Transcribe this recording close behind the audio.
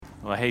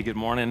Well, hey, good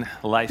morning,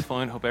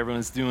 LifePoint. Hope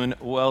everyone's doing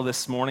well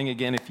this morning.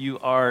 Again, if you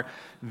are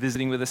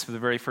visiting with us for the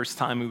very first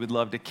time, we would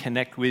love to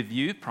connect with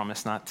you.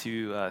 Promise not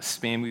to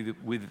spam you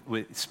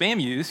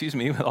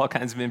with all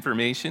kinds of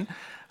information,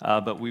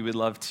 but we would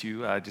love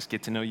to just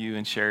get to know you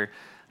and share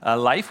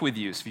life with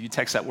you. So if you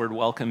text that word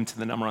 "welcome" to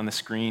the number on the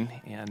screen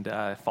and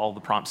follow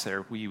the prompts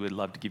there, we would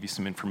love to give you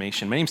some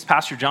information. My name's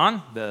Pastor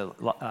John, the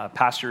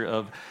pastor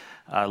of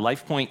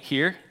LifePoint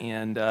here,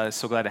 and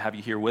so glad to have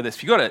you here with us.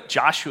 If you go to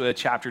Joshua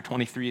chapter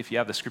 23, if you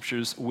have the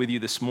scriptures with you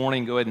this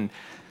morning, go ahead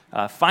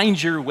and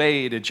find your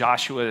way to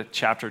Joshua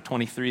chapter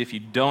 23. If you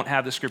don't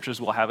have the scriptures,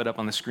 we'll have it up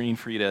on the screen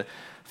for you to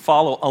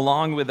follow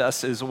along with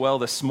us as well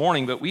this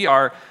morning. But we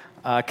are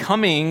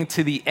coming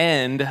to the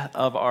end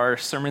of our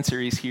sermon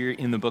series here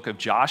in the book of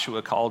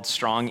Joshua called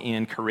Strong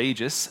and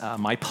Courageous.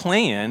 My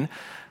plan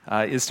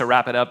is to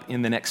wrap it up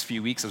in the next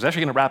few weeks. I was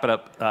actually going to wrap it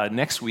up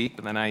next week,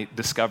 but then I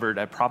discovered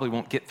I probably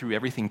won't get through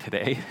everything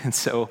today, and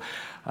so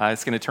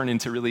it's going to turn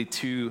into really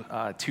two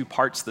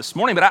parts this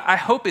morning. But I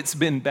hope it's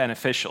been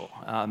beneficial.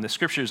 The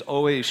scriptures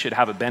always should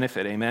have a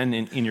benefit, amen,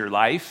 in your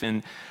life,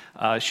 and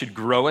should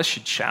grow us,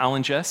 should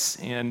challenge us,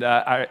 and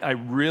I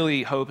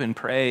really hope and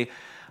pray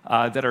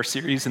that our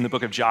series in the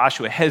book of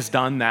Joshua has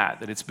done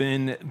that it's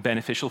been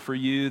beneficial for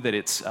you, that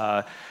it's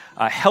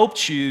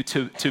helped you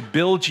to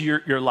build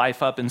your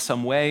life up in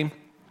some way,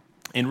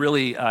 and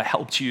really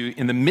helped you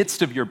in the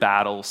midst of your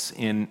battles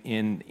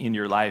in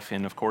your life,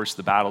 and of course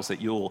the battles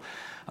that you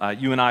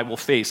and I will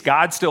face.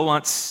 God still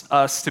wants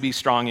us to be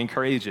strong and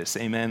courageous,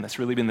 amen. That's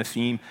really been the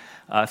theme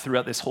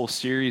throughout this whole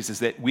series, is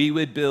that we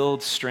would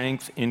build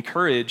strength and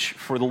courage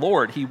for the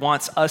Lord. He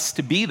wants us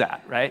to be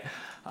that, right?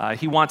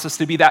 He wants us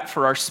to be that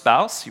for our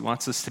spouse. He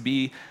wants us to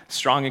be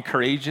strong and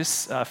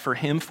courageous for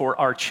him, for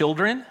our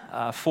children,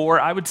 for,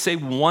 I would say,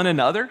 one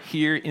another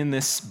here in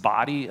this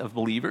body of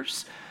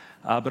believers,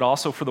 but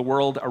also for the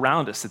world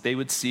around us, that they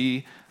would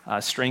see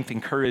strength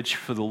and courage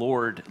for the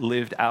Lord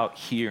lived out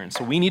here. And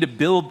so we need to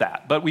build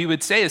that. But we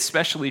would say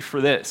especially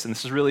for this, and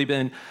this has really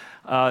been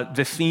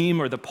the theme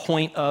or the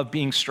point of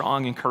being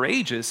strong and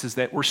courageous, is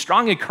that we're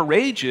strong and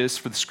courageous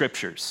for the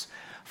scriptures,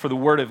 for the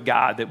word of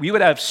God, that we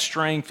would have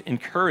strength and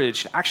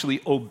courage to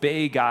actually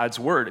obey God's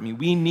word. I mean,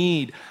 we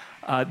need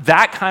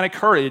that kind of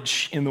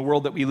courage in the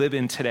world that we live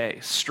in today.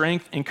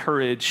 Strength and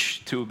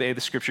courage to obey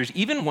the scriptures,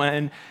 even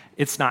when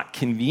it's not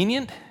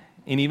convenient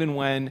and even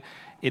when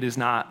it is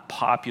not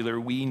popular.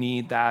 We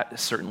need that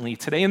certainly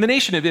today. And the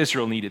nation of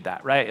Israel needed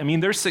that, right? I mean,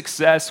 their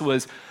success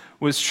was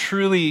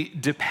truly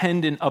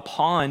dependent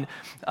upon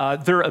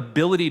their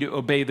ability to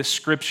obey the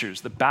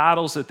scriptures. The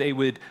battles that they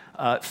would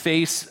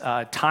face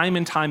time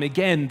and time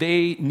again,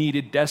 they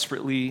needed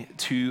desperately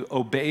to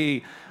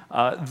obey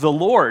the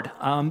Lord.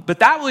 But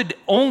that would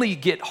only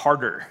get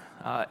harder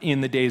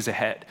in the days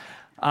ahead.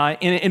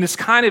 And it's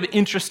kind of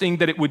interesting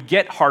that it would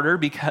get harder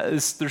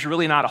because there's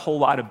really not a whole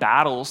lot of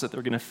battles that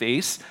they're going to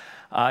face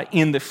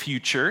in the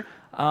future.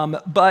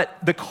 But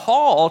the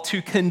call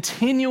to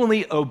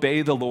continually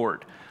obey the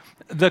Lord,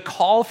 the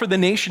call for the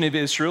nation of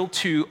Israel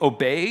to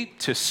obey,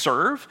 to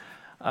serve,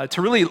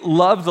 to really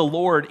love the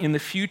Lord in the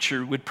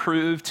future would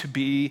prove to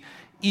be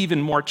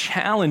even more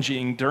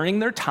challenging during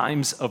their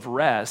times of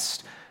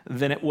rest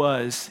than it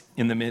was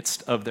in the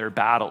midst of their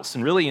battles.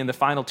 And really in the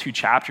final two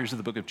chapters of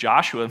the book of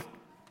Joshua,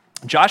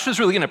 Joshua's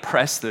really going to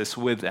press this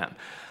with them.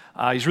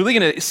 He's really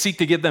going to seek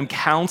to give them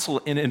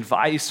counsel and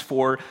advice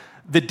for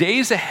the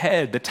days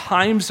ahead, the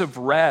times of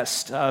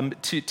rest,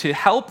 to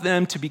help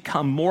them to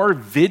become more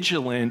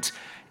vigilant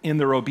in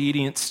their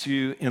obedience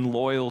to and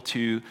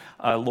loyalty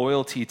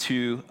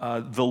to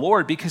the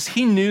Lord, because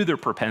he knew their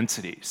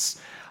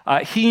propensities.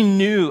 He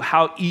knew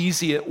how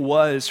easy it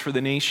was for the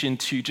nation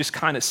to just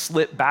kind of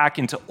slip back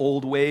into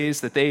old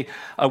ways, that they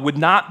would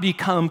not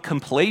become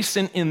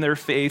complacent in their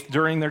faith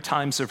during their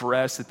times of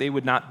rest, that they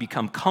would not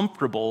become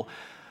comfortable,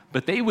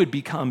 but they would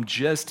become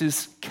just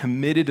as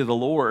committed to the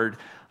Lord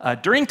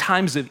during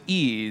times of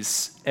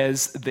ease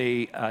as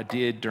they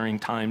did during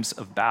times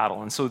of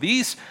battle. And so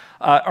these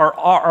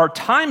are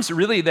times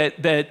really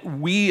that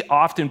we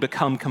often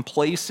become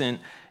complacent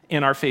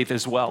in our faith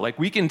as well. Like,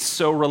 we can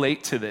so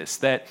relate to this,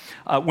 that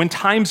when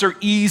times are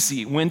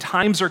easy, when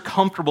times are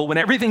comfortable, when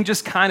everything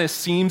just kind of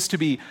seems to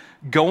be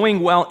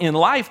going well in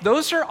life,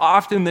 those are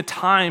often the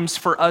times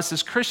for us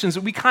as Christians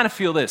that we kind of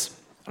feel this: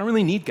 I don't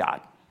really need God.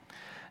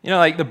 You know,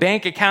 like the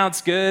bank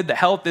account's good, the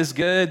health is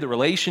good, the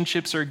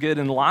relationships are good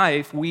in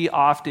life. We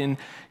often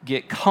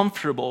get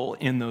comfortable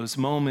in those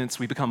moments.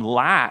 We become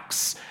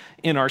lax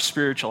in our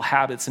spiritual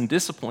habits and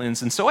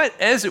disciplines. And so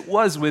as it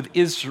was with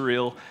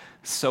Israel,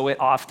 so it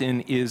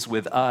often is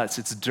with us.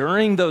 It's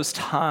during those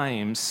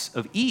times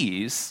of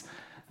ease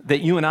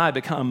that you and I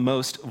become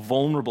most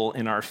vulnerable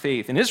in our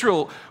faith. And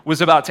Israel was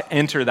about to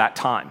enter that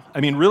time. I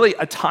mean, really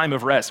a time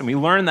of rest. And we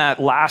learned that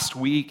last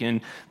week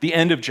in the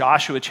end of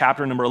Joshua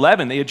chapter number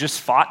 11. They had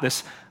just fought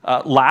this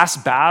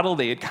last battle.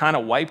 They had kind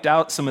of wiped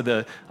out some of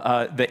the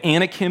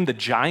Anakim, the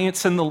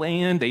giants in the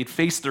land. They'd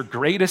faced their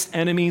greatest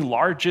enemy,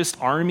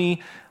 largest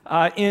army.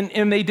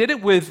 And they did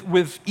it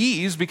with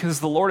ease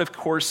because the Lord, of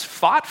course,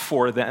 fought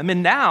for them.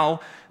 And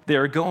now they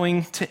are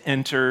going to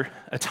enter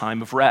a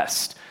time of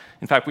rest.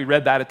 In fact, we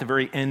read that at the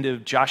very end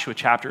of Joshua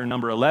chapter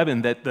number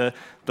 11, that the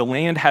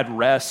land had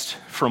rest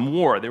from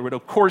war. There would,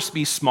 of course,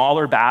 be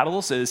smaller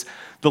battles as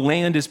the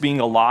land is being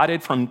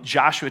allotted from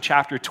Joshua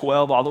chapter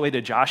 12 all the way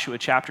to Joshua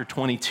chapter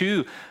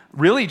 22.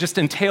 Really just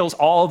entails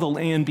all the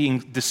land being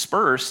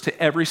dispersed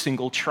to every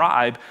single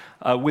tribe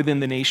within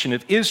the nation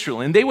of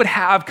Israel. And they would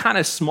have kind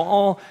of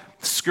small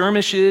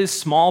skirmishes,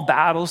 small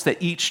battles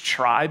that each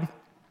tribe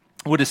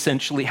would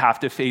essentially have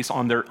to face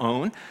on their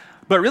own.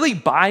 But really,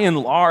 by and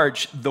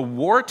large, the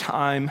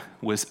wartime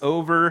was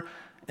over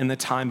and the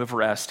time of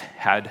rest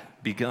had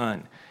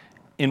begun.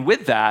 And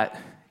with that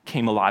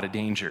came a lot of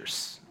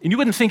dangers. And you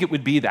wouldn't think it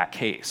would be that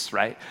case,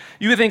 right?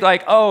 You would think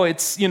like, oh,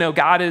 it's,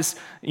 God has,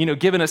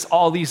 given us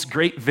all these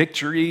great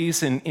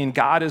victories and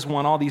God has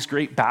won all these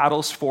great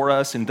battles for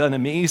us and done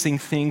amazing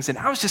things. And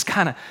you were just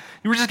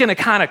going to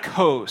kind of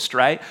coast,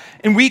 right?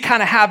 And we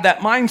kind of have that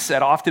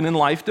mindset often in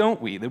life, don't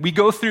we? That we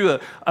go through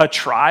a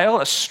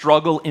trial, a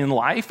struggle in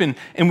life,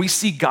 and we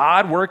see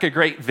God work a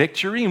great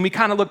victory, and we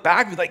kind of look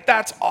back and be like,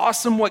 that's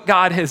awesome what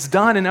God has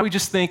done. And now we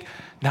just think,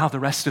 now the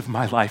rest of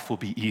my life will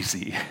be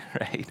easy,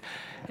 right?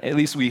 At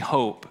least we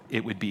hope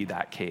it would be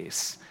that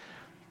case.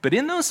 But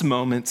in those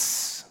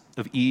moments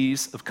of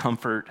ease, of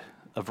comfort,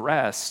 of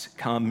rest,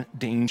 come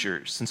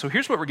dangers. And so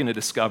here's what we're going to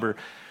discover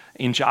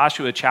in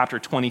Joshua chapter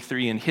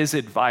 23 and his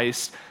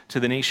advice to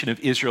the nation of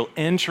Israel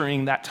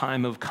entering that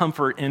time of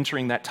comfort,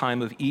 entering that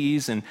time of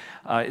ease. And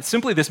it's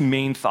simply this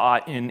main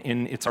thought, and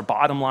it's our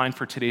bottom line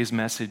for today's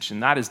message,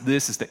 and that is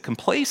that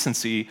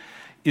complacency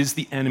is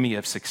the enemy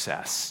of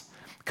success.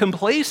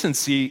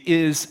 Complacency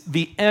is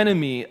the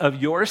enemy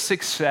of your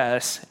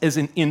success as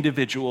an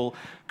individual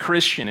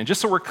Christian. And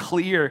just so we're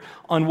clear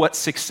on what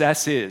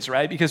success is,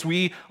 right? Because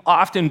we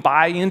often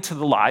buy into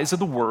the lies of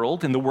the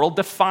world, and the world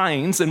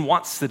defines and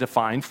wants to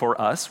define for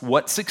us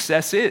what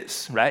success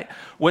is, right?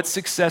 What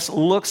success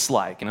looks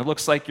like. And it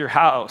looks like your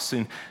house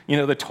and,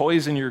 the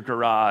toys in your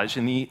garage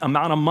and the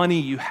amount of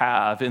money you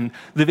have and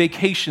the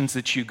vacations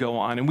that you go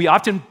on. And we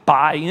often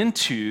buy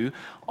into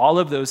all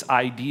of those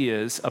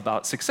ideas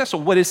about success. So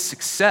what is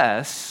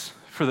success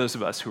for those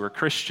of us who are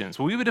Christians?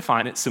 Well, we would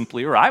define it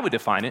simply, or I would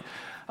define it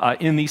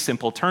in these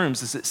simple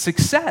terms, is that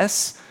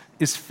success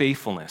is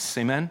faithfulness,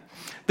 amen?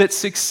 That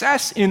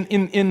success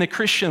in the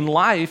Christian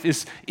life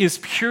is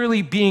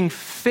purely being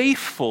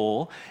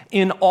faithful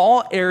in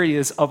all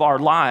areas of our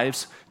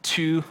lives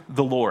to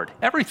the Lord.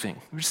 Everything.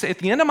 We just say, at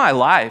the end of my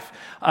life,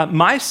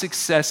 my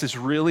success is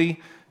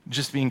really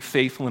just being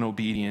faithful and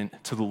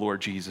obedient to the Lord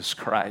Jesus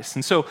Christ.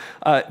 And so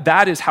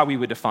that is how we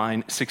would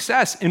define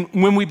success. And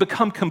when we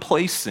become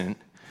complacent,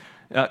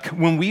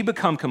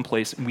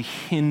 we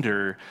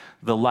hinder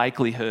the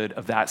likelihood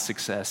of that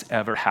success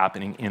ever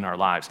happening in our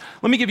lives.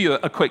 Let me give you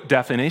a quick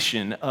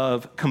definition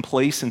of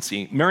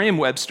complacency.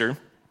 Merriam-Webster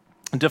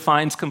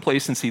defines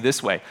complacency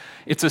this way.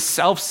 It's a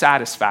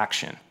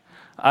self-satisfaction.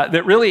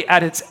 That really,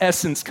 at its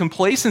essence,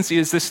 complacency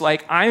is this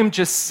like, I am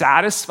just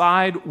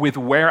satisfied with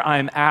where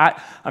I'm at.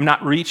 I'm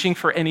not reaching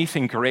for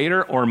anything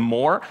greater or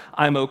more.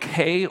 I'm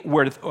okay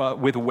with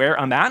where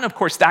I'm at. And of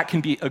course, that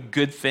can be a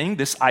good thing,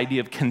 this idea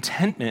of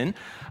contentment.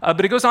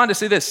 But it goes on to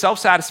say this,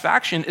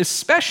 self-satisfaction,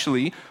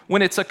 especially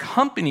when it's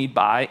accompanied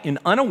by an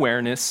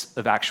unawareness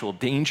of actual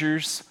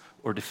dangers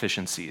or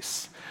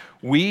deficiencies.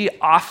 We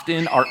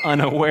often are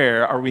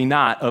unaware, are we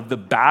not, of the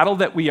battle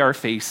that we are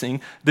facing,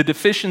 the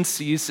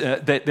deficiencies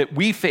that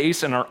we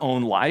face in our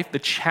own life, the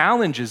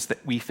challenges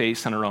that we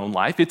face in our own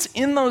life. It's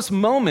in those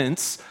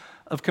moments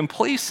of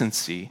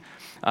complacency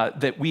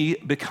that we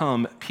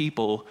become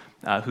people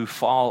who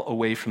fall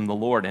away from the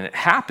Lord. And it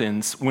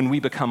happens when we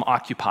become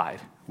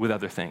occupied with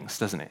other things,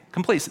 doesn't it?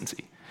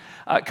 Complacency.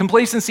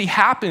 Complacency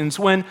happens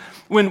when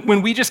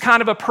we just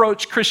kind of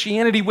approach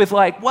Christianity with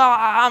like, well,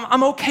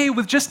 I'm okay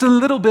with just a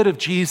little bit of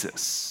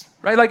Jesus,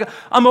 right? Like,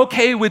 I'm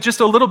okay with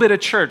just a little bit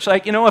of church.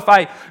 Like, if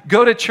I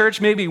go to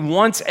church maybe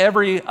once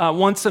in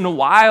a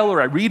while,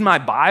 or I read my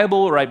Bible,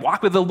 or I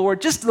walk with the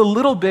Lord just a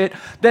little bit,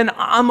 then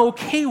I'm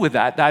okay with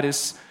that. That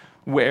is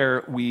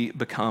where we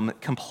become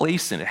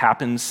complacent. It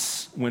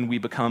happens when we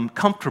become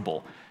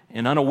comfortable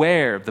and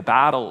unaware of the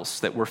battles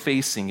that we're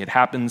facing. It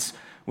happens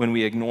when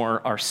we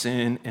ignore our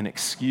sin and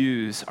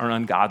excuse our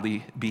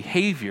ungodly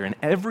behavior. And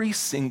every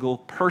single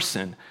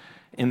person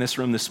in this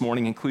room this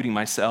morning, including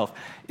myself,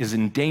 is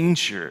in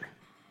danger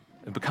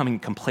of becoming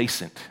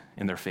complacent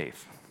in their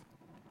faith,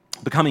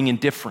 becoming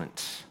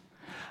indifferent,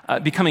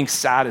 becoming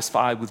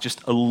satisfied with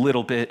just a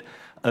little bit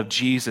of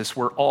Jesus.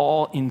 We're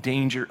all in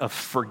danger of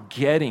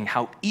forgetting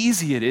how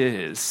easy it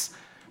is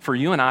for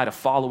you and I to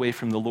fall away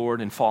from the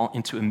Lord and fall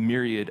into a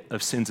myriad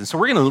of sins. And so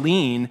we're going to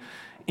lean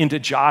into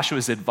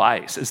Joshua's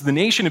advice as the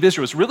nation of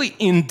Israel is really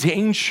in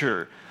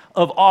danger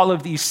of all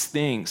of these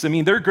things. I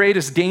mean, their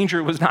greatest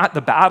danger was not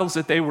the battles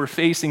that they were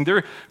facing.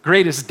 Their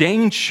greatest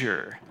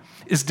danger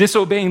is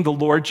disobeying the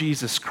Lord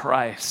Jesus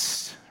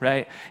Christ,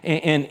 right?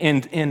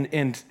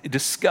 And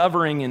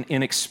discovering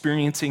and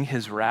experiencing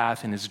his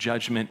wrath and his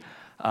judgment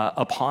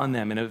upon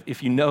them. And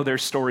if you know their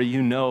story,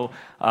 you know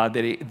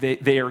that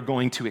they are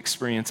going to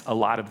experience a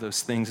lot of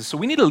those things. And so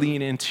we need to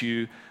lean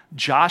into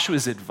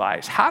Joshua's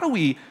advice. How do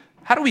we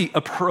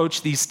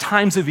approach these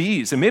times of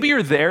ease? And maybe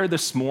you're there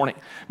this morning.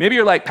 Maybe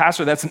you're like,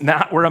 Pastor, that's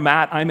not where I'm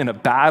at. I'm in a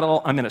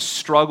battle. I'm in a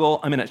struggle.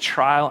 I'm in a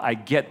trial. I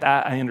get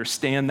that. I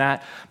understand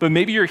that. But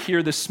maybe you're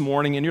here this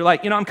morning and you're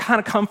like, I'm kind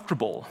of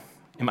comfortable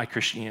in my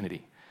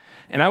Christianity.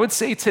 And I would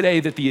say today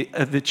that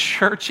the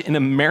church in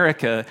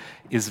America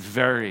is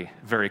very,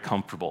 very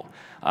comfortable.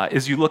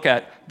 As you look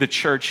at the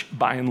church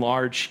by and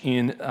large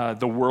in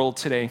the world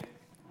today,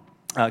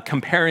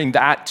 comparing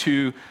that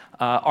to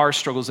our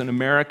struggles in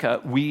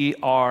America, we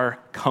are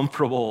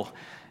comfortable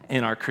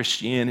in our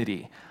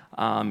Christianity.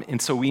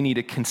 And so we need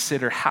to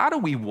consider, how do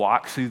we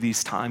walk through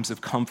these times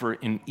of comfort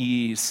and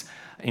ease,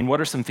 and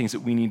what are some things that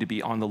we need to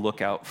be on the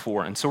lookout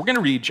for? And so we're going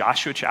to read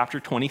Joshua chapter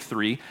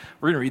 23.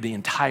 We're going to read the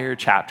entire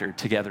chapter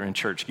together in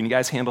church. Can you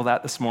guys handle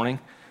that this morning?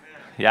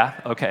 Yeah?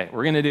 Okay,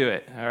 we're going to do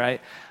it, all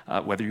right?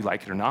 Whether you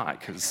like it or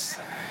not, because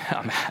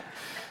I'm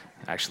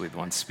actually the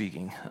one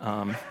speaking.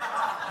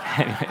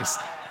 Anyways.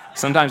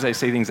 Sometimes I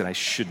say things that I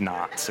should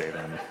not say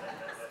them.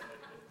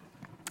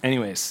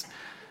 Anyways,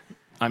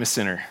 I'm a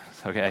sinner,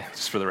 okay,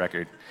 just for the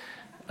record.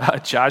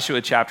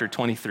 Joshua chapter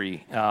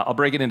 23. I'll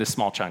break it into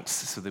small chunks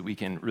so that we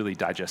can really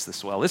digest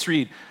this well. Let's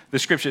read the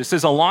scripture. It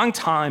says, a long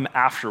time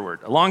afterward,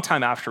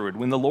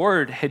 when the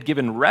Lord had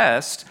given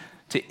rest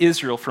to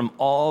Israel from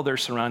all their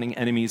surrounding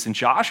enemies, and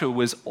Joshua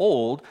was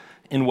old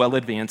and well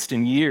advanced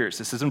in years.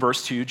 This is in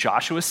verse 2.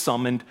 Joshua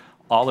summoned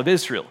all of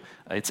Israel,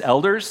 its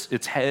elders,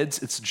 its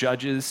heads, its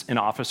judges, and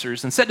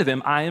officers, and said to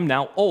them, I am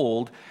now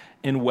old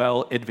and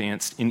well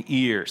advanced in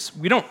years.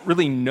 We don't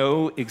really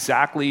know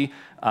exactly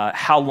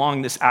how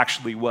long this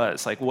actually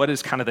was. Like, what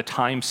is kind of the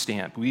time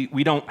stamp?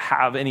 We don't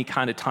have any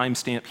kind of time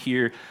stamp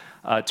here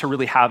to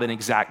really have an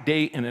exact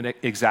date and an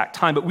exact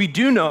time, but we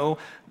do know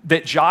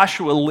that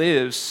Joshua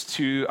lives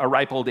to a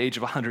ripe old age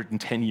of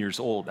 110 years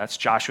old. That's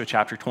Joshua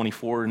chapter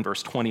 24 and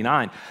verse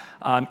 29.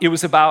 It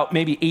was about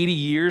maybe 80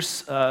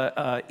 years.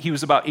 He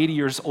was about 80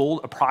 years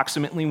old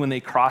approximately when they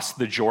crossed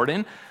the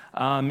Jordan.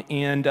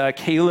 And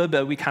Caleb,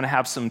 we kind of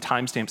have some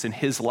timestamps in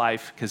his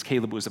life because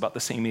Caleb was about the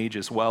same age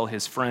as well,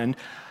 his friend.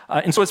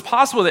 And so it's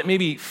possible that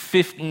maybe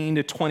 15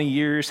 to 20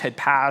 years had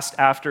passed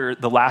after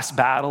the last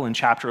battle in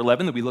chapter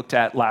 11 that we looked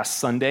at last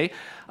Sunday.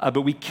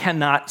 But we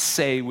cannot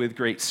say with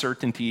great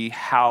certainty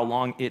how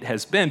long it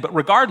has been. But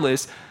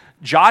regardless,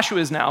 Joshua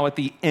is now at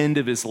the end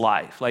of his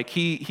life. Like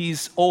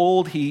he's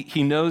old,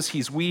 he knows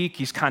he's weak,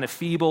 he's kind of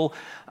feeble,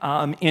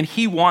 and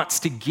he wants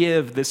to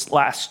give this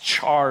last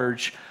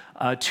charge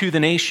to the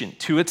nation,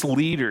 to its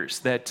leaders,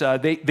 that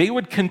they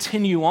would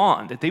continue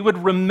on, that they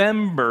would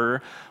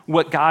remember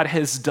what God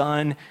has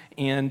done.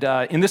 And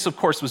this, of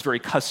course, was very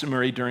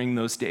customary during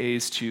those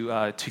days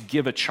to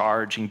give a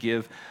charge and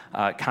give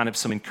kind of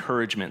some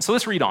encouragement. So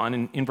let's read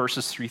on in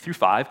verses 3 through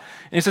 5.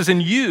 And it says,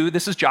 and you,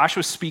 this is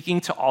Joshua speaking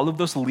to all of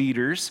those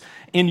leaders,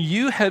 and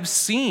you have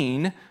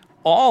seen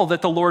all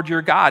that the Lord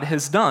your God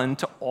has done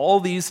to all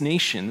these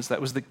nations,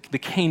 that was the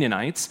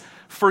Canaanites,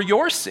 for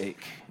your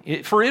sake.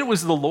 For it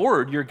was the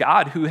Lord your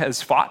God who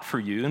has fought for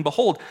you. And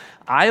behold,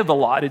 I have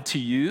allotted to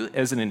you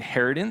as an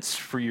inheritance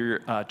for your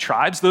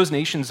tribes, those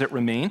nations that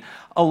remain,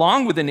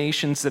 along with the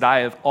nations that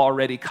I have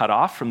already cut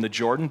off from the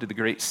Jordan to the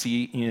great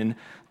sea in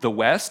the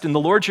west. And the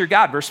Lord your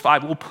God, verse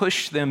 5, will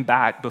push them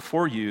back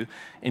before you,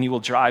 and you will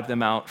drive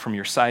them out from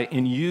your sight,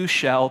 and you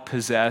shall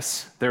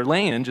possess their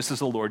land, just as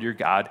the Lord your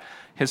God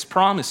has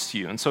promised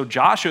you. And so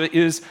Joshua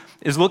is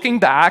looking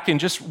back and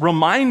just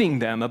reminding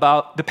them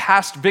about the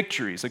past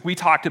victories. Like we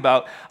talked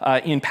about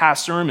in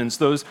past sermons,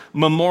 those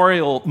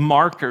memorial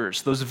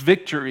markers, those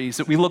victories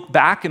that we look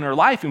back in our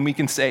life and we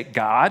can say,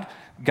 God,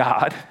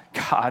 God,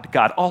 God,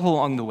 God, all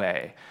along the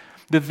way.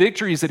 The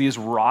victories that he has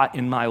wrought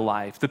in my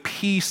life, the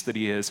peace that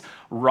he has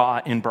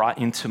wrought and brought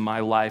into my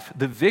life,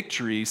 the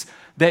victories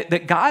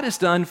that God has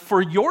done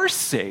for your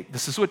sake.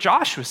 This is what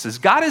Joshua says.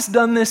 God has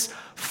done this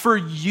for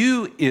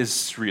you,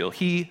 Israel.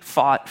 He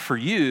fought for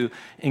you,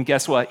 and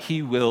guess what?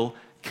 He will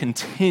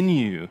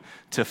continue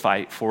to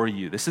fight for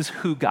you. This is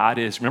who God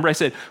is. Remember I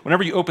said,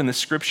 whenever you open the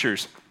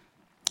scriptures,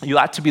 you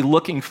ought to be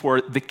looking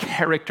for the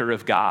character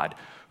of God.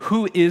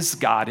 Who is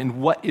God,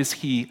 and what is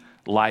he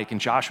like? And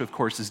Joshua, of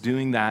course, is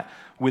doing that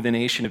with the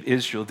nation of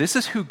Israel. This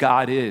is who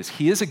God is.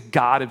 He is a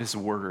God of his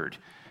word.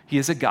 He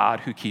is a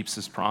God who keeps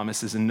his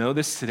promises. And know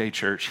this today,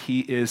 church,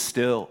 he is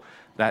still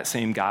that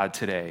same God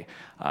today.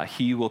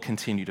 He will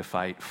continue to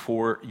fight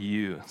for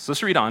you. So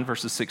let's read on,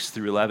 verses 6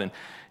 through 11.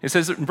 It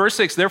says in verse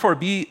 6, therefore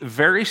be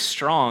very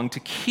strong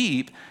to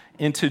keep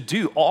and to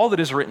do all that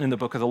is written in the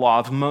book of the law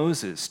of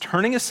Moses,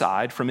 turning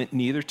aside from it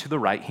neither to the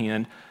right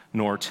hand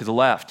nor to the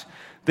left,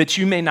 that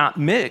you may not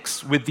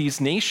mix with these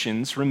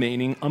nations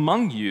remaining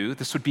among you.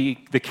 This would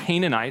be the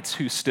Canaanites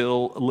who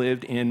still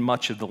lived in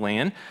much of the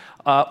land,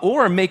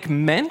 or make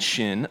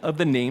mention of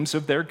the names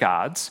of their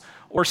gods,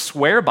 or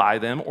swear by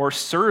them, or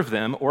serve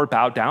them, or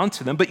bow down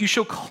to them. But you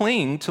shall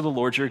cling to the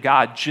Lord your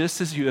God,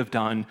 just as you have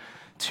done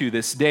to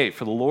this day.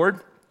 For the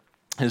Lord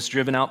has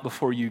driven out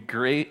before you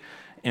great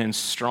and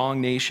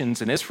strong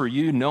nations. And as for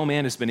you, no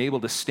man has been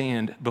able to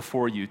stand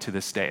before you to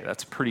this day.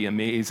 That's a pretty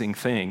amazing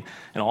thing,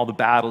 and all the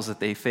battles that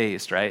they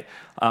faced, right?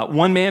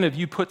 One man of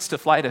you puts to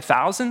flight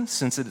 1,000,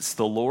 since it's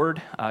the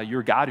Lord,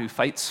 your God, who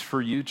fights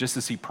for you, just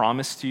as he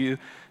promised to you.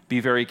 Be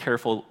very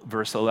careful,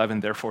 verse 11,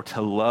 therefore, to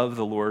love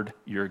the Lord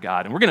your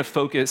God. And we're going to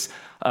focus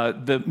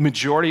the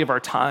majority of our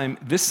time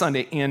this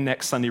Sunday and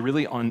next Sunday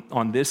really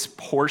on this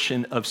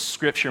portion of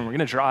Scripture. And we're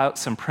going to draw out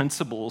some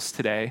principles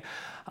today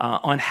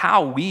on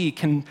how we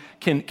can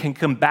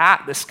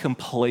combat this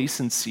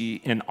complacency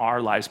in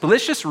our lives. But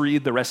let's just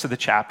read the rest of the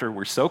chapter.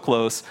 We're so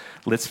close.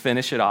 Let's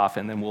finish it off,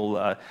 and then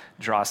we'll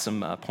draw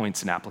some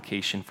points and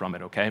application from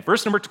it, okay?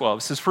 Verse number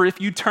 12 says, for if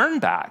you turn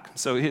back,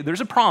 so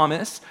there's a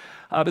promise,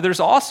 but there's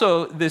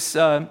also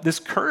this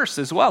curse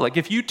as well. Like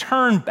if you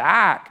turn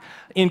back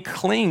and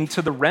cling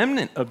to the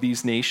remnant of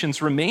these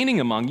nations remaining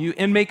among you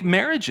and make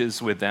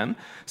marriages with them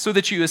so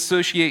that you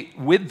associate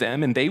with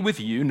them and they with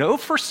you, know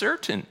for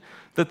certain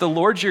that the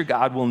Lord your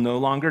God will no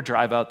longer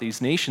drive out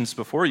these nations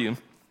before you,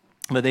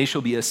 but they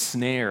shall be a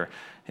snare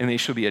and they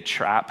shall be a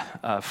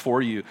trap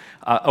for you,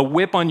 a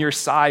whip on your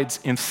sides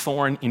and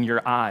thorn in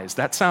your eyes.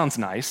 That sounds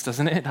nice,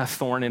 doesn't it? A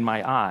thorn in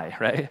my eye,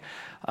 right?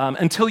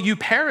 Until you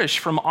perish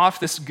from off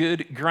this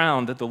good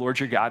ground that the Lord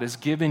your God has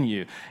given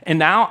you. And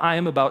now I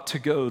am about to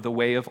go the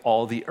way of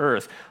all the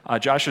earth.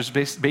 Joshua's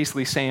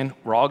basically saying,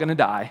 we're all going to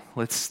die.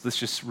 Let's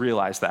just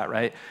realize that,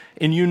 right?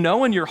 And you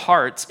know in your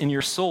hearts, in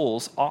your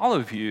souls, all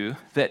of you,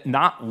 that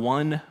not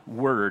one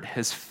word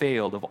has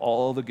failed of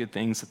all the good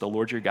things that the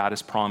Lord your God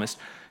has promised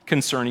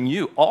concerning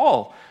you.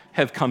 All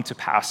have come to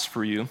pass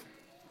for you,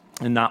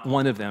 and not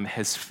one of them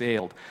has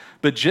failed.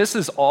 But just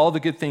as all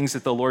the good things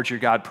that the Lord your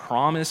God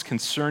promised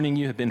concerning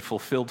you have been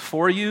fulfilled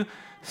for you,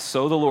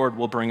 so the Lord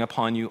will bring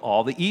upon you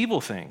all the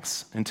evil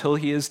things until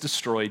he has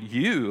destroyed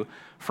you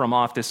from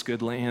off this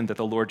good land that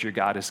the Lord your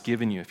God has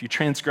given you. If you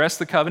transgress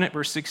the covenant,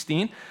 verse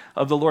 16,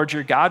 of the Lord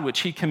your God, which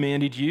he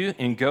commanded you,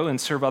 and go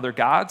and serve other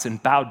gods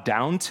and bow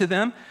down to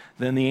them,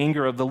 then the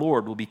anger of the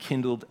Lord will be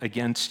kindled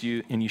against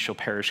you, and you shall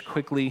perish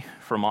quickly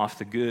from off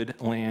the good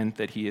land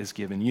that he has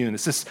given you. And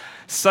this is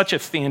such a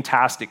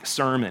fantastic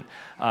sermon.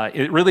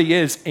 It really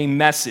is a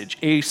message,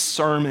 a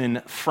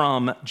sermon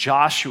from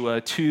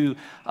Joshua to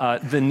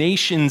the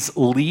nation's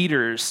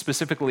leaders,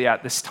 specifically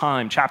at this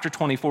time. Chapter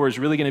 24 is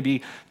really going to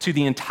be to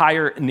the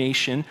entire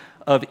nation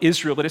of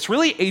Israel, but it's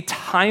really a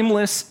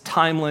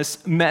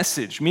timeless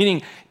message,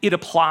 meaning it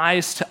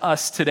applies to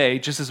us today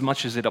just as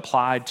much as it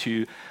applied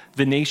to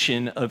the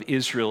nation of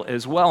Israel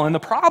as well. And the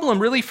problem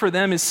really for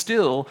them is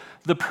still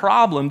the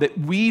problem that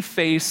we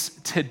face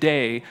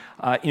today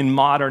in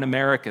modern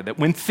America, that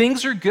when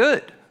things are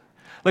good,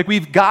 like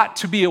we've got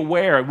to be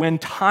aware when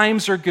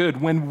times are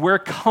good, when we're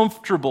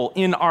comfortable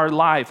in our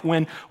life,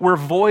 when we're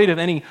void of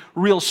any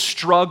real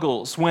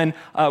struggles, when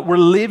we're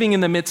living in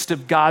the midst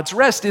of God's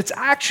rest, it's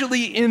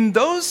actually in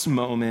those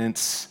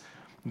moments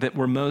that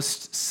we're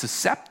most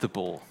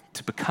susceptible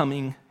to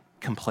becoming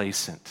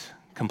complacent.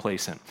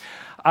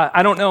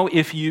 I don't know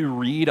if you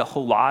read a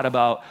whole lot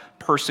about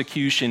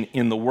persecution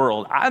in the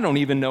world. I don't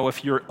even know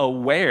if you're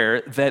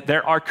aware that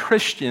there are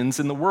Christians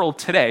in the world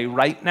today,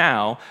 right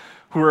now,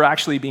 who are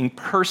actually being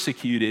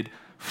persecuted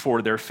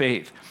for their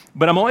faith.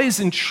 But I'm always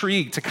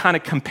intrigued to kind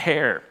of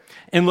compare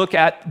and look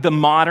at the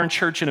modern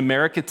church in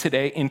America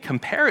today and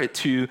compare it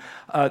to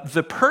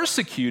the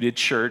persecuted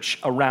church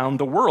around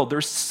the world.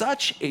 There's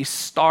such a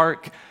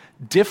stark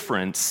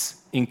difference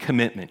in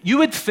commitment. You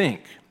would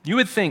think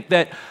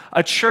that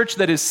a church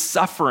that is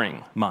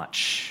suffering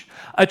much,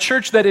 a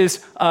church that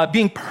is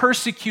being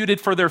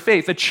persecuted for their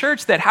faith, a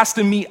church that has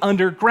to meet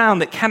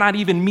underground, that cannot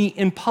even meet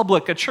in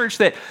public, a church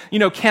that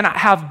cannot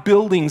have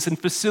buildings and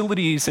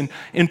facilities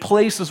and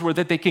places where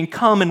that they can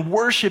come and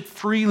worship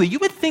freely. You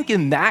would think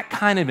in that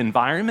kind of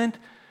environment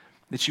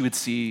that you would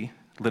see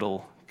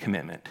little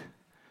commitment.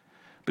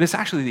 But it's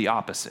actually the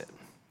opposite.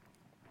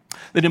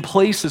 That in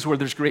places where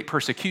there's great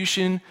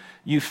persecution,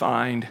 you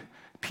find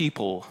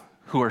people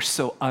who are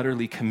so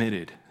utterly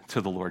committed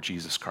to the Lord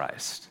Jesus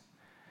Christ.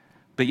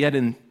 But yet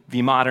in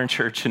the modern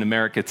church in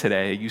America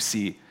today, you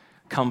see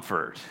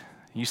comfort.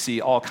 You see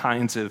all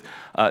kinds of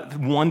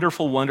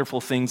wonderful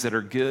things that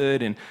are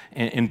good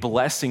and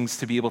blessings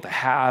to be able to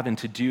have and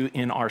to do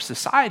in our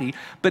society.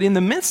 But in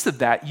the midst of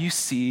that, you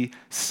see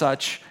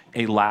such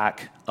a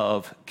lack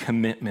of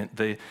commitment.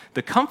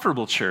 The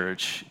comfortable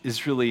church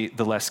is really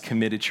the less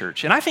committed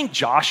church. And I think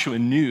Joshua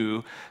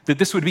knew that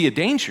this would be a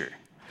danger.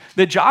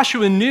 That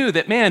Joshua knew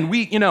that, man,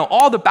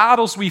 all the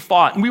battles we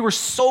fought, and we were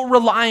so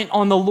reliant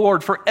on the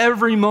Lord for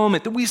every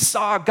moment that we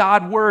saw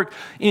God work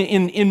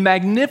in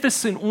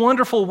magnificent,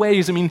 wonderful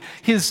ways. I mean,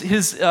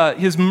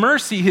 his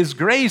mercy, his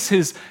grace,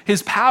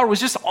 his power was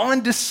just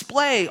on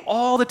display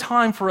all the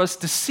time for us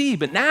to see.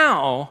 But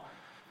now,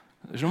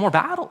 there's no more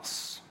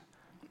battles.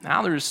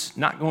 Now there's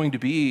not going to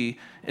be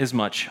as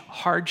much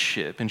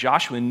hardship. And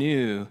Joshua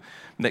knew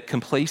that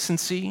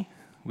complacency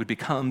would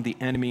become the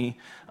enemy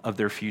of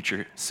their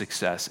future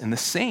success. And the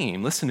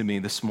same, listen to me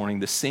this morning,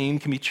 the same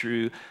can be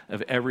true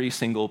of every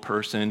single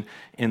person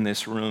in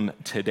this room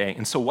today.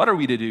 And so what are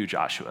we to do,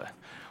 Joshua?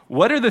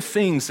 What are the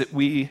things that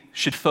we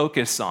should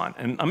focus on?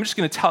 And I'm just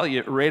going to tell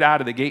you right out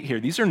of the gate here,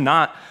 these are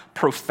not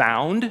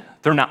profound.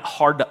 They're not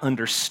hard to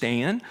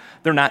understand.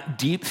 They're not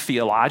deep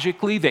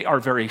theologically. They are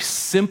very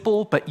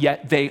simple, but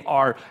yet they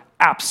are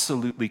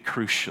absolutely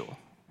crucial.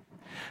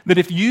 That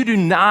if you do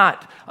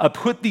not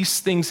put these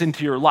things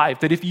into your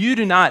life, that if you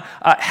do not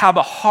have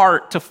a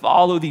heart to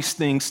follow these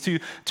things, to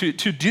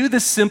do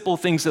the simple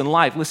things in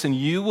life, listen,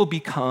 you will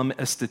become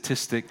a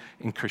statistic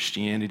in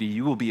Christianity.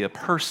 You will be a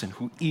person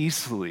who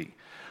easily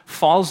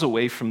falls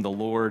away from the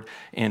Lord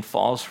and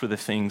falls for the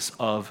things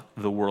of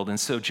the world. And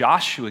so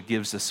Joshua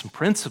gives us some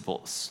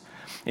principles.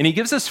 And he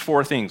gives us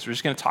 4 things. We're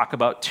just going to talk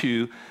about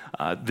 2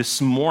 this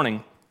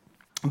morning.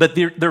 But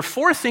there are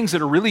 4 things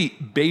that are really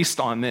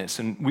based on this,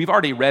 and we've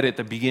already read at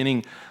the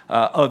beginning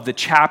of the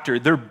chapter.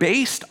 They're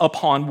based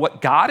upon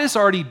what God has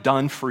already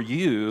done for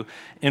you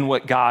and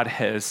what God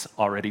has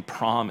already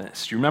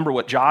promised. You remember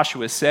what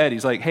Joshua said?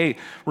 He's like, hey,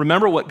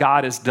 remember what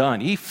God has done.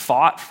 He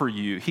fought for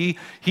you.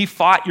 He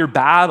fought your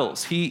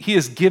battles. He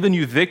has given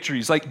you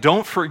victories. Like,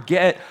 don't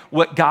forget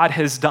what God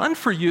has done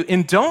for you,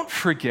 and don't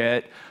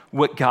forget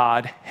what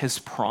God has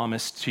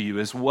promised to you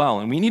as well.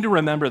 And we need to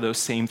remember those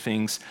same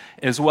things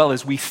as well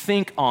as we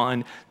think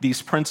on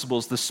these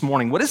principles this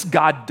morning. What has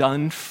God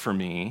done for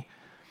me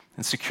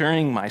in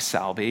securing my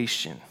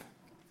salvation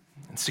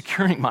and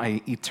securing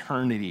my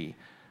eternity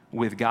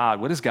with God?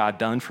 What has God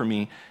done for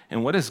me,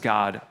 and what has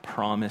God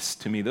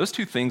promised to me? Those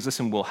 2 things,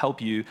 listen, will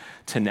help you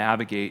to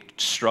navigate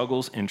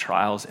struggles and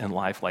trials in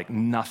life like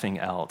nothing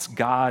else.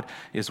 God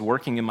is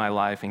working in my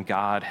life, and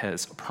God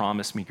has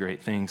promised me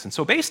great things. And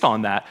so based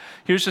on that,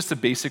 here's just a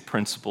basic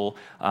principle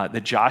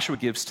that Joshua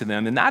gives to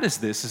them, and that is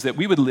this, is that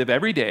we would live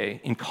every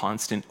day in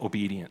constant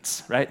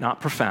obedience, right?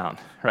 Not profound,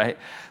 right?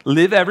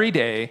 Live every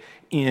day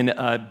in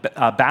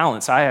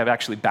balance. I have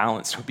actually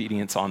balanced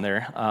obedience on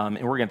there,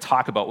 and we're going to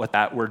talk about what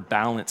that word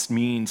balance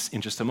means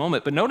in just a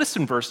moment. But notice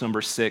in verse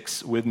number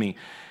 6 with me,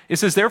 it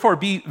says, therefore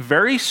be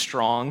very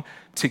strong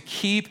to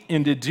keep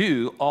and to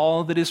do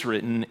all that is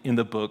written in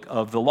the book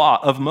of the law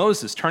of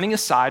Moses, turning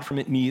aside from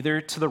it neither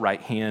to the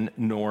right hand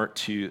nor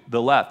to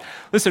the left.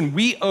 Listen,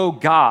 we owe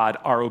God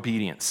our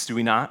obedience, do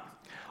we not?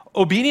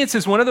 Obedience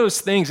is one of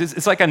those things,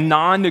 it's like a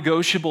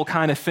non-negotiable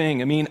kind of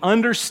thing. I mean,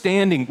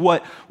 understanding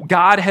what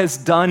God has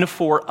done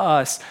for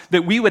us,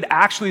 that we would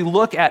actually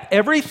look at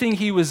everything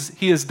he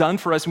has done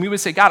for us, and we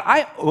would say, God,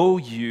 I owe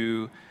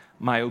you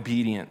my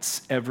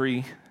obedience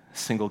every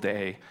single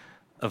day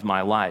of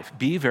my life.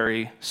 Be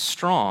very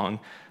strong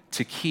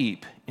to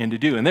keep and to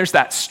do. And there's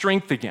that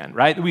strength again,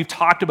 right? That we've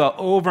talked about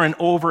over and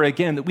over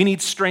again, that we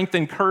need strength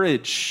and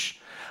courage.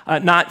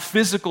 Not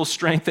physical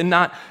strength and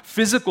not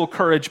physical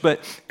courage,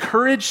 but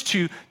courage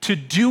to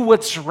do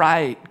what's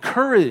right,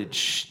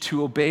 courage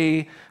to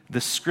obey the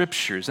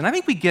scriptures. And I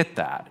think we get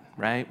that,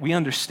 right? We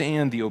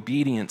understand the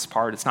obedience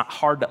part. It's not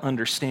hard to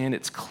understand.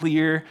 It's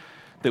clear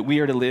that we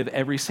are to live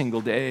every single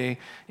day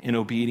in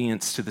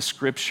obedience to the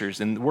scriptures.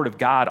 And the word of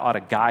God ought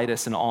to guide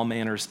us in all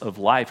manners of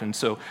life. And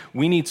so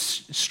we need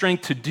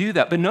strength to do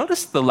that. But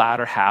notice the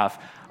latter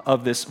half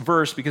of this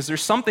verse, because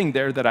there's something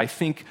there that I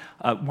think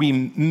we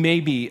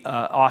maybe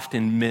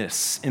often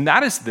miss. And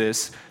that is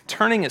this,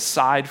 turning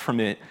aside from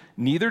it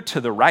neither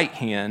to the right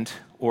hand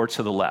or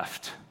to the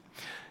left.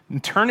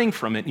 And turning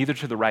from it neither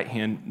to the right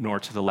hand nor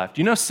to the left.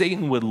 You know,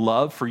 Satan would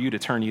love for you to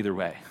turn either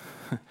way.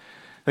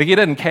 Like, he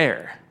doesn't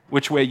care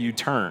which way you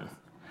turn,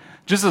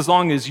 just as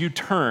long as you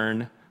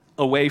turn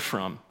away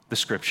from the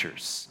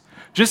scriptures.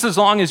 Just as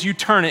long as you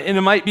turn it, and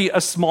it might be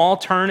a small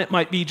turn, it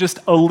might be just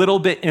a little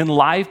bit in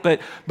life, but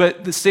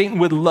Satan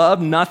would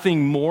love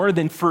nothing more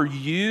than for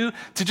you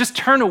to just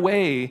turn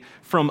away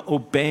from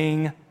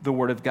obeying the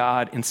word of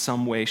God in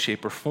some way,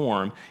 shape, or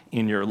form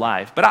in your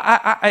life. But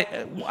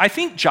I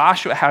think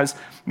Joshua has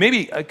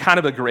maybe a kind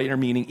of a greater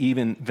meaning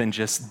even than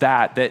just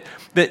that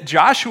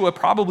Joshua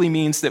probably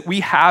means that we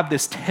have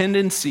this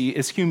tendency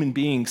as human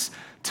beings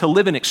to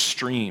live in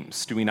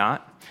extremes, do we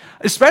not?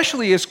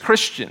 Especially as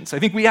Christians. I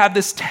think we have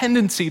this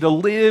tendency to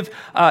live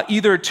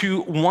either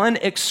to one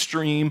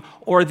extreme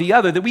or the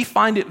other, that we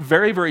find it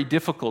very, very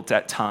difficult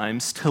at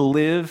times to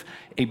live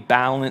a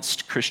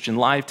balanced Christian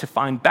life, to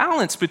find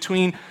balance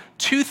between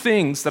 2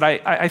 things that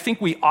I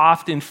think we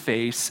often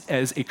face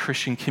as a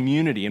Christian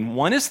community. And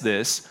one is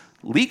this,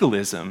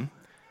 legalism,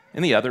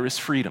 and the other is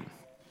freedom.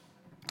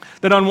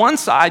 That on one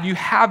side, you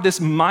have this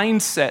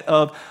mindset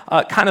of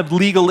kind of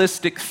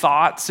legalistic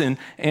thoughts and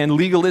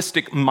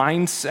legalistic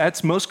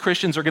mindsets. Most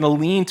Christians are going to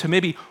lean to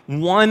maybe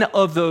one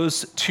of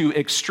those 2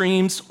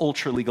 extremes,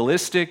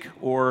 ultra-legalistic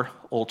or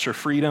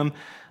ultra-freedom.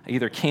 I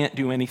either can't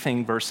do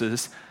anything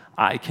versus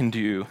I can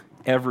do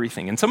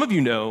everything. And some of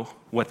you know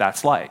what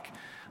that's like.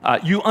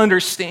 You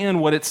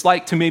understand what it's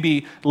like to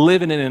maybe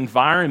live in an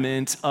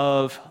environment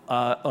of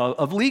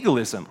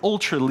legalism,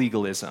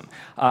 ultra-legalism.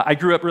 I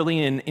grew up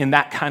really in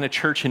that kind of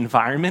church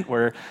environment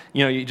where,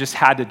 you just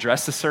had to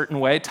dress a certain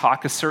way,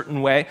 talk a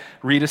certain way,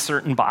 read a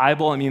certain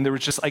Bible. I mean, there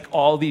was just like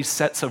all these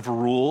sets of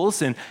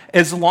rules. And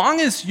as long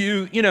as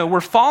you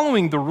were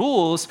following the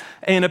rules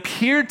and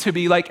appeared to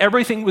be like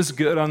everything was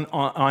good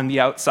on the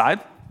outside,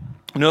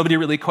 Nobody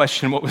really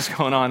questioned what was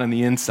going on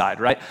the inside,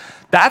 right?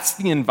 That's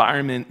the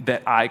environment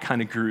that I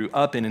kind of grew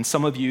up in, and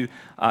some of you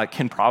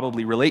can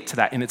probably relate to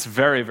that, and it's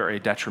very, very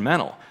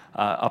detrimental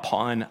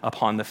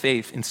upon the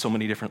faith in so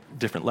many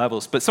different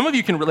levels. But some of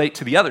you can relate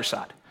to the other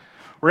side,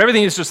 where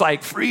everything is just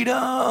like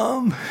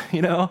freedom,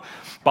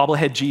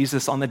 bobblehead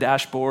Jesus on the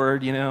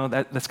dashboard,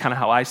 that's kind of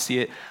how I see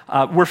it.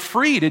 We're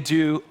free to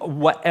do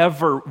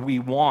whatever we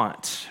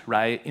want,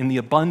 right, in the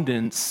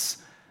abundance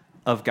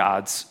of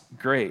God's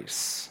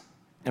grace.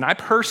 And I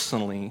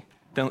personally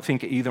don't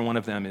think either one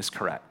of them is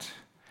correct.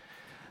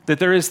 That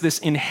there is this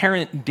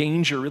inherent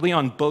danger really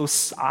on both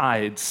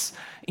sides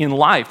in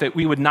life, that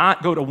we would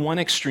not go to one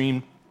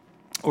extreme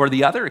or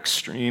the other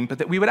extreme, but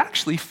that we would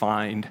actually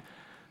find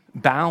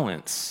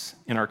balance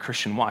in our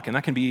Christian walk. And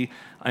that can be,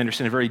 I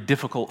understand, a very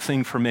difficult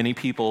thing for many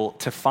people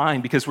to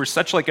find because we're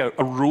such like a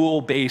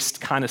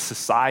rule-based kind of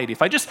society.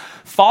 If I just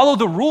follow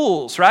the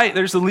rules, right?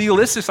 There's the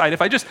legalistic side.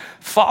 If I just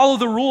follow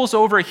the rules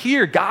over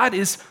here, God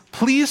is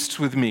pleased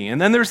with me.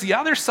 And then there's the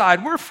other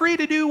side. We're free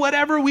to do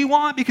whatever we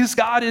want because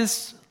God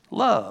is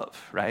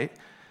love, right?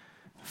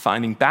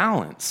 Finding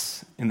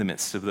balance in the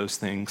midst of those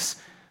things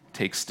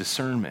takes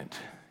discernment.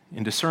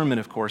 And discernment,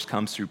 of course,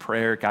 comes through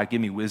prayer. God, give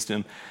me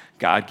wisdom.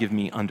 God, give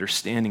me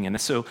understanding. And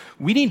so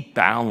we need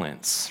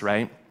balance,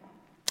 right?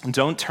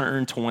 Don't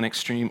turn to one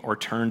extreme or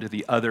turn to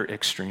the other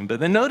extreme.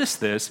 But then notice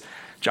this.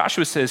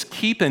 Joshua says,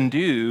 keep and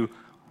do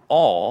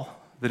all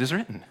that is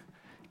written.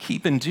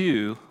 Keep and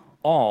do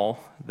all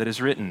that is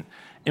written.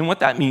 And what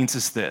that means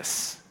is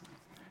this.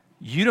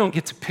 You don't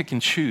get to pick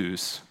and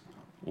choose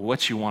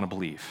what you want to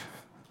believe,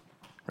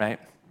 right?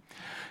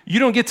 You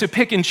don't get to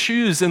pick and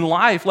choose in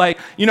life. Like,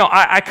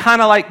 I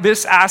kind of like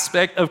this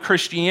aspect of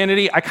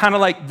Christianity. I kind of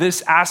like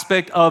this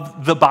aspect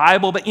of the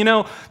Bible. But,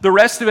 the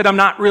rest of it I'm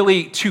not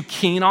really too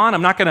keen on.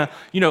 I'm not going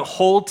to,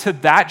 hold to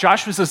that.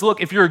 Joshua says,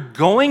 look, if you're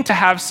going to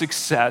have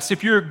success,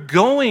 if you're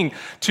going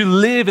to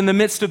live in the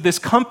midst of this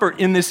comfort,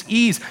 in this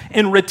ease,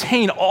 and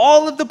retain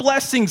all of the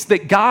blessings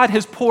that God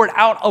has poured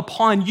out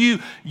upon you,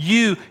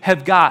 you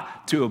have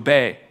got to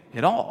obey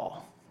it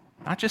all,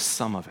 not just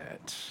some of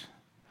it.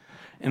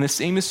 And the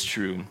same is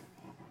true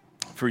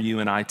for you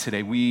and I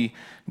today. We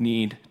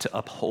need to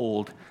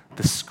uphold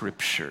the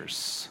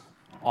scriptures,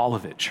 all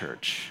of it,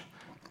 church.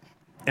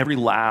 Every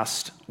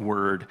last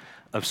word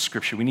of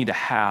scripture. We need to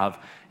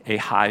have a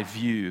high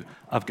view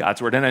of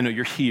God's word. And I know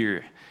you're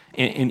here,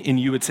 and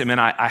you would say, man,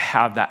 I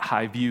have that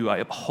high view. I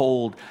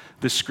uphold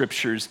the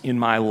scriptures in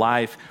my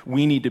life.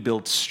 We need to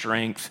build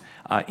strength,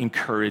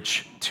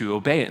 encourage to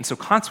obey it. And so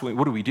consequently,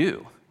 what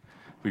do?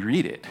 We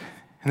read it.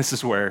 And this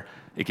is where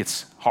it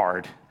gets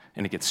hard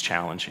and it gets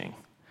challenging.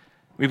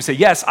 We would say,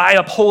 yes, I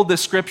uphold the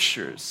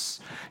scriptures.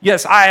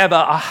 Yes, I have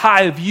a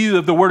high view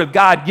of the word of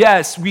God.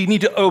 Yes, we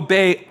need to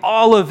obey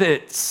all of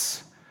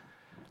it.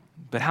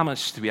 But how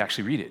much do we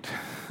actually read it?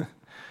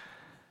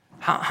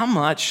 How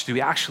much do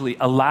we actually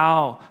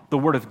allow the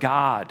word of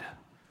God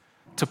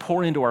to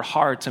pour into our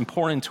hearts and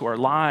pour into our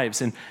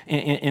lives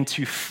and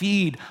to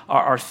feed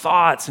our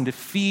thoughts and to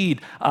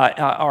feed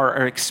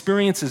our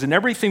experiences and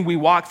everything we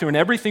walk through and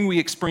everything we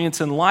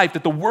experience in life,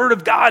 that the Word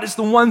of God is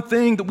the one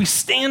thing that we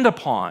stand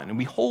upon and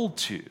we hold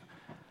to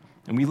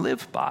and we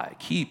live by,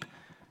 keep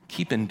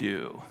and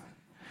do.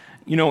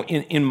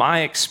 In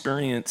my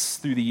experience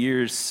through the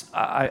years,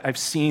 I've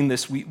seen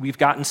this. We've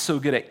gotten so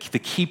good at the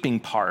keeping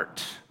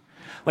part.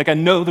 Like I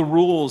know the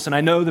rules and I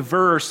know the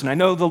verse and I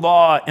know the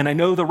law and I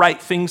know the right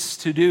things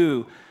to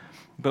do,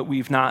 but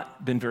we've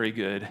not been very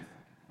good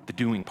at the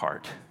doing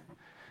part,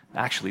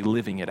 actually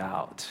living it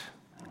out,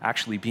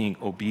 actually being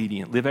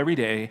obedient. Live every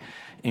day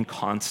in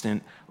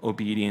constant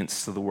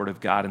obedience to the Word of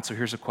God. And so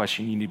here's a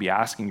question you need to be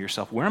asking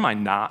yourself. Where am I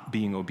not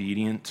being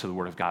obedient to the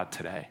Word of God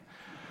today?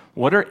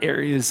 What are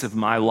areas of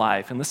my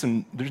life? And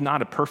listen, there's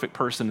not a perfect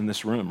person in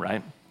this room,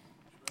 right?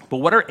 But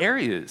what are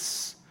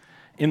areas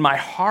in my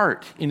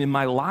heart and in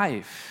my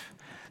life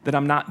that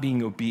I'm not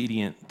being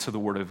obedient to the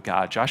Word of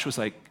God? Joshua's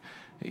like,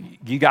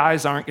 you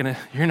guys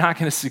you're not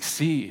gonna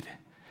succeed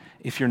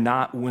if you're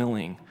not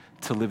willing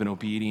to live in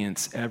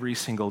obedience every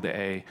single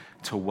day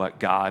to what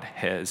God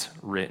has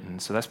written.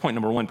 So that's point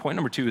number one. Point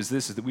number two is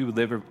that we would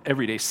live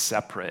every day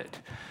separate.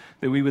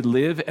 That we would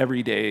live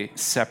every day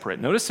separate.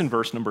 Notice in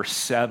verse number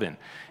 7,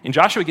 and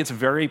Joshua gets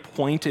very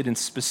pointed and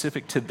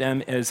specific to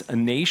them as a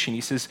nation.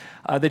 He says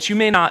that you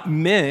may not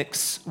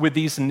mix with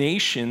these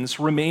nations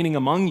remaining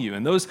among you.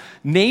 And those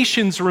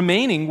nations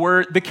remaining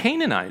were the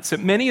Canaanites.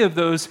 That many of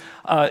those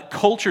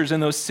cultures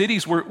and those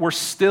cities were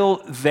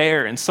still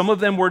there. And some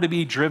of them were to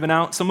be driven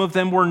out, some of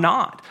them were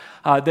not.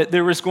 That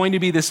there was going to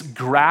be this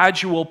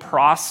gradual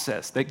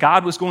process, that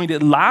God was going to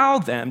allow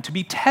them to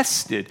be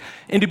tested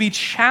and to be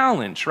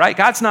challenged, right?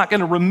 God's not going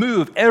to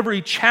remove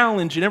every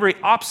challenge and every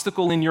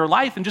obstacle in your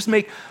life and just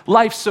make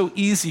life so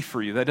easy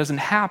for you. That doesn't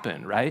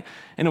happen, right?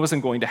 And it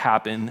wasn't going to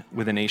happen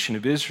with the nation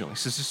of Israel. He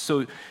says,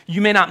 so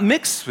you may not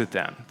mix with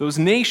them, those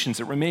nations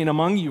that remain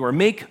among you, or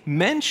make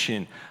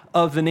mention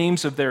of the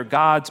names of their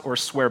gods, or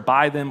swear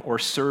by them, or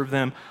serve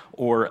them,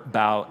 or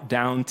bow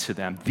down to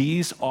them.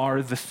 These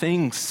are the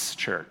things,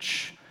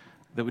 church,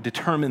 that would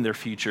determine their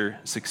future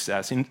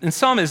success. And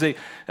some, as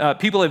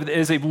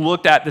they've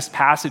looked at this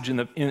passage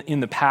in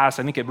the past,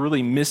 I think have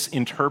really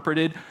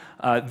misinterpreted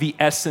the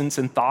essence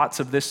and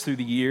thoughts of this through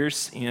the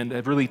years, and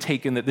have really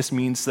taken that this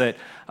means that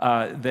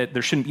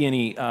there shouldn't be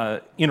any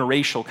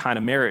interracial kind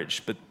of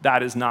marriage. But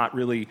that is not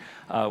really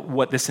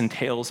what this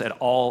entails at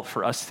all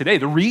for us today.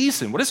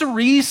 What is the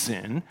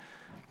reason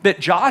that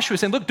Joshua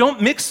is saying, look,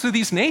 don't mix through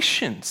these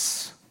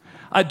nations.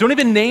 Don't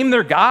even name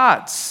their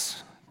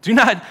gods. Do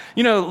not,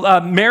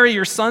 marry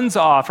your sons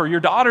off or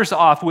your daughters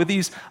off with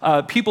these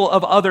people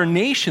of other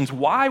nations.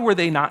 Why were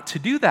they not to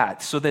do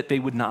that? So that they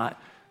would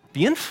not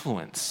be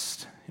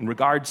influenced in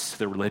regards to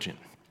their religion,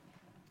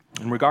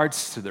 in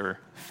regards to their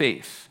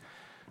faith.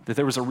 That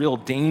there was a real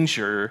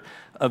danger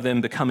of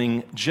them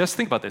becoming,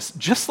 think about this,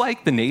 just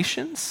like the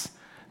nations,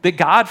 that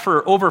God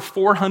for over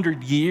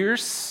 400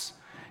 years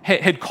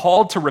had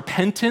called to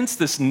repentance,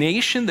 this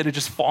nation that had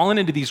just fallen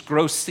into these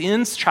gross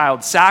sins,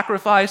 child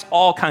sacrifice,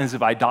 all kinds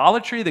of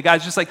idolatry. The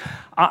guy's just like,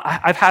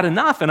 I've had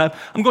enough, and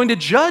I'm going to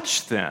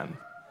judge them.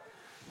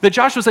 That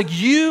Joshua's like,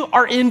 you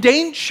are in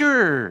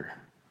danger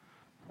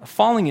of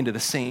falling into the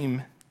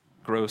same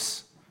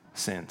gross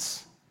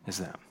sins as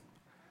them.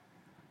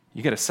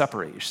 You got to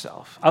separate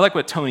yourself. I like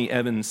what Tony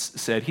Evans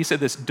said. He said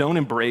this, don't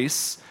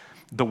embrace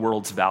the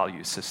world's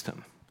value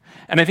system.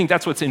 And I think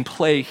that's what's in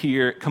play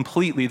here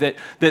completely, that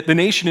the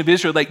nation of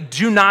Israel,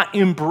 do not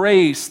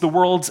embrace the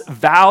world's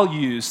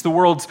values, the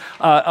world's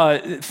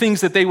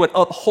things that they would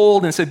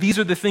uphold and say, these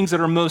are the things that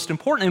are most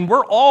important. And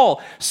we're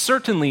all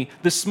certainly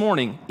this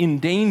morning in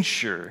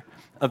danger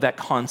of that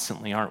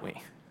constantly, aren't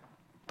we?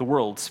 The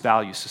world's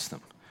value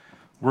system.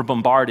 You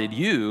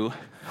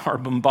are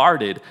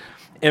bombarded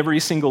every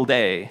single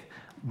day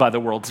by the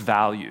world's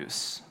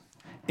values.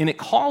 And it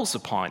calls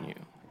upon you.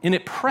 And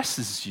it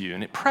presses you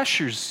and it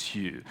pressures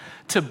you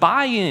to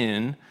buy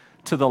in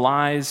to the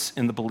lies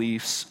and the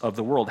beliefs of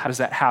the world. How does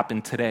that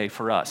happen today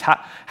for us?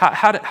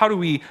 How do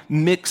we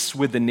mix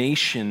with the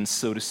nations,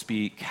 so to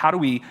speak? How do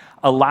we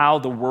allow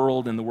the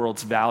world and the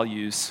world's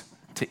values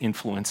to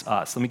influence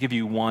us? Let me give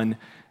you one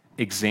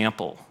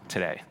example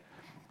today.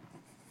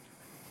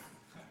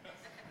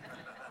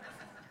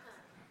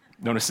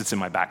 Notice it's in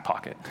my back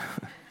pocket.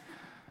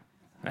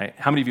 Right?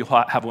 How many of you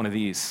have one of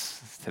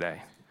these today?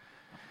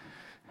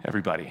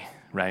 Everybody,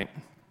 right?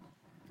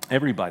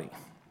 Everybody.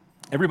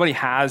 Everybody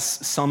has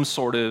some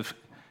sort of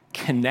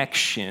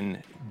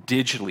connection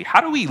digitally. How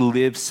do we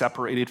live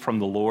separated from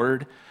the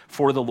Lord,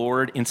 for the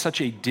Lord, in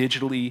such a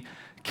digitally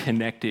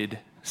connected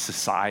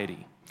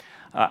society?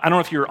 I don't know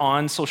if you're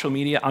on social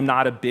media. I'm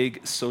not a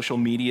big social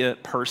media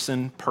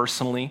person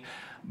personally,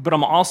 but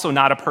I'm also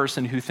not a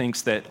person who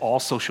thinks that all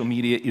social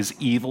media is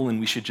evil and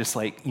we should just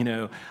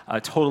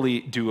totally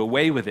do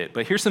away with it.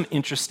 But here's some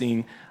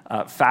interesting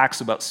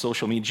facts about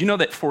social media. Do you know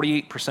that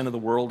 48% of the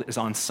world is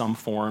on some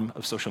form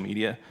of social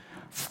media?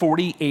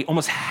 48,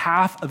 almost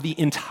half of the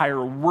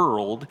entire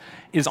world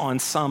is on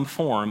some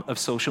form of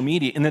social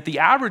media, and that the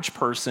average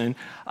person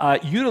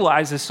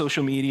utilizes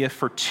social media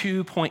for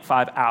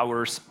 2.5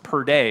 hours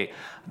per day.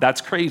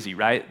 That's crazy,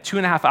 right?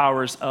 2.5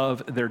 hours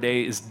of their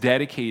day is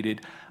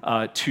dedicated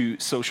to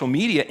social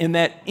media, and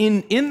that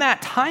in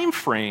that time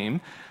frame,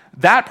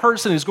 that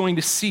person is going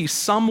to see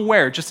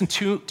somewhere, just in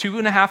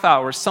 2.5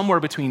 hours,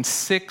 somewhere between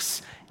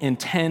 6,000 and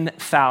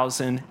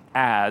 10,000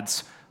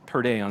 ads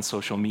per day on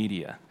social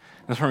media.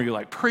 And some of you are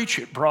like, preach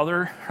it,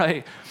 brother,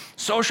 right?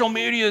 Social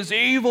media is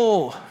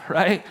evil,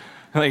 right?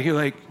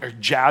 You're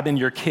jabbing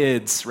your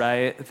kids,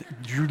 right?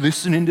 You're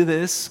listening to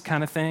this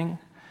kind of thing.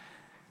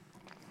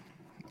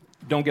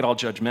 Don't get all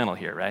judgmental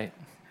here, right?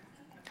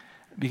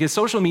 Because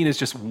social media is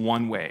just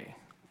one way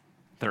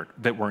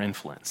that we're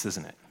influenced,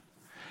 isn't it?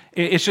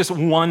 It's just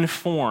one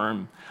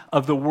form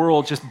of the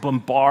world just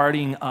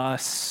bombarding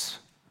us.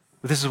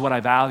 This is what I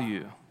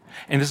value,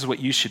 and this is what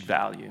you should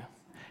value.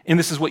 And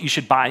this is what you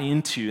should buy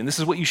into, and this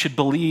is what you should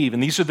believe,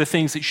 and these are the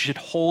things that you should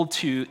hold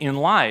to in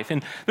life.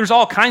 And there's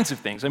all kinds of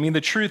things. I mean,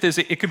 the truth is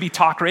it could be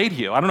talk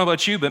radio. I don't know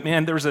about you, but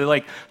man, there was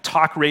a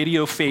talk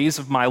radio phase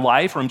of my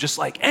life where I'm just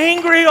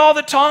angry all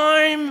the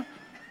time.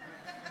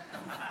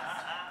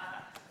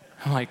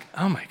 I'm like,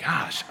 oh my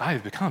gosh,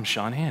 I've become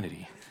Sean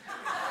Hannity.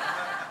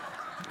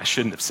 I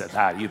shouldn't have said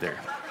that either.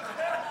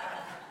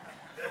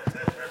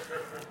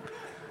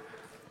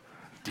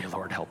 Dear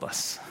Lord, help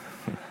us.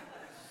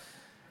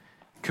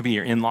 It could be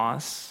your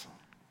in-laws.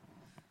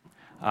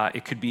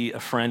 It could be a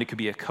friend. It could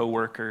be a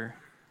coworker.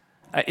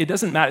 It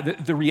doesn't matter.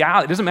 The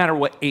reality, it doesn't matter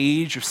what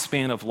age or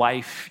span of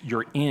life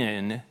you're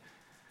in.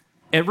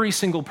 Every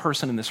single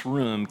person in this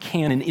room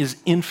can and is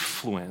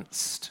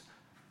influenced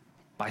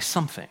by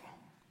something,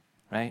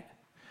 right?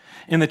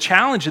 And the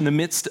challenge in the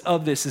midst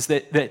of this is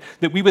that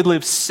we would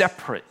live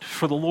separate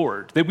for the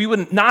Lord, that we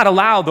would not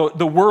allow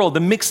the world, the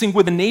mixing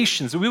with the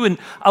nations, that we wouldn't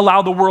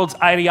allow the world's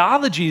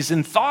ideologies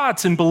and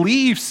thoughts and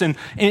beliefs and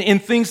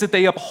things that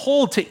they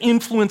uphold to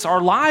influence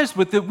our lives,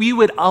 but that we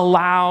would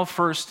allow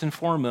first and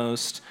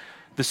foremost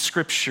the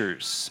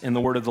scriptures and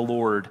the word of the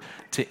Lord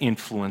to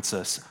influence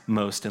us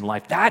most in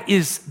life. That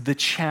is the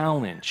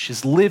challenge,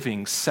 is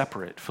living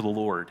separate for the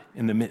Lord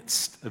in the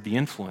midst of the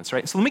influence,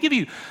 right? So let me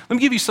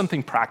give you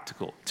something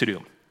practical to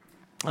do.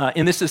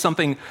 And this is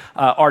something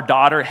our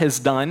daughter has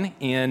done,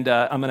 and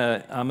I'm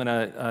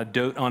gonna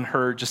dote on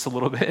her just a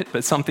little bit,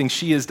 but something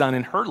she has done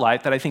in her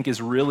life that I think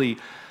is really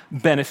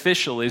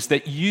beneficial is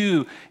that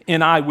you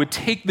and I would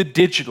take the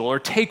digital or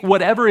take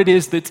whatever it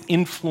is that's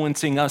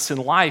influencing us in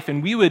life,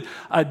 and we would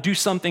do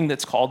something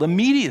that's called a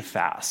media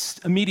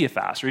fast. A media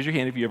fast. Raise your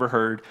hand if you ever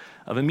heard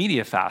of a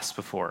media fast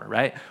before,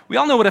 right? We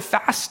all know what a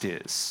fast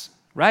is.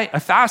 Right? A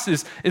fast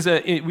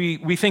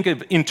we think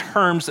of in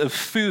terms of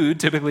food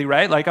typically,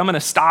 right? Like I'm going to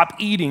stop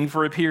eating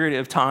for a period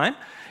of time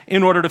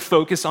in order to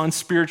focus on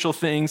spiritual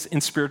things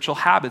and spiritual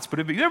habits. But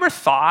have you ever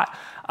thought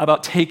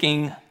about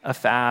taking a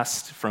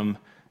fast from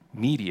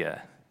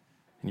media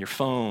and your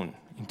phone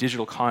and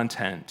digital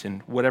content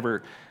and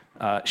whatever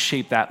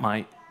shape that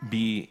might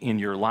be in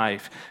your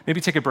life?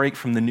 Maybe take a break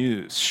from the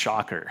news.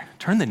 Shocker.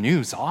 Turn the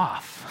news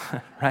off,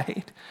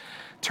 right?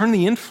 Turn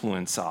the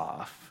influence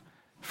off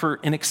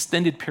for an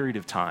extended period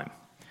of time.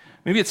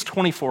 Maybe it's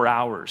 24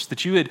 hours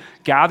that you would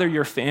gather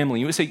your family.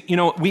 You would say,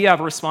 we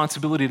have a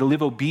responsibility to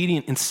live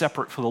obedient and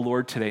separate for the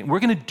Lord today. And we're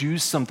going to do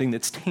something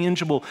that's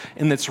tangible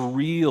and that's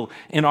real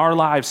in our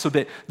lives so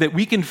that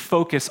we can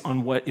focus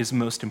on what is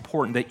most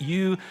important, that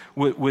you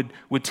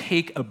would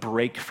take a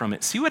break from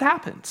it. See what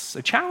happens.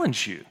 I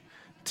challenge you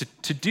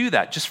to do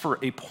that just for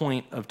a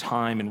point of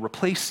time and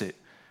replace it,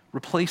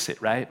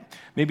 right?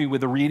 Maybe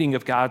with the reading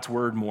of God's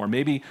word more,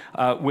 maybe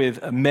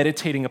with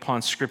meditating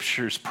upon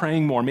scriptures,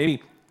 praying more,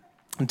 maybe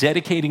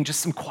dedicating just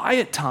some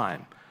quiet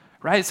time,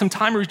 right? Some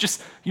time where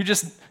you're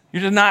just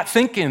not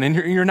thinking and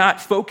you're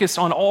not focused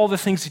on all the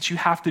things that you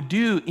have to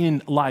do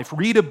in life.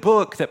 Read a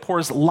book that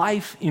pours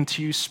life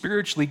into you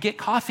spiritually. Get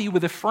coffee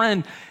with a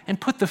friend and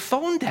put the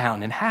phone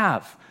down and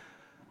have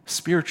a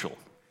spiritual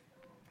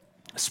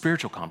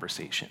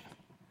conversation.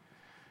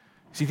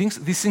 See,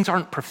 these things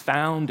aren't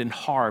profound and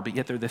hard, but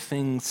yet they're the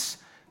things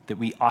that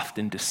we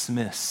often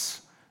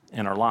dismiss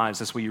in our lives.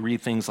 That's why you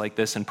read things like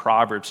this in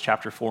Proverbs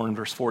chapter 4 and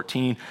verse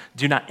 14.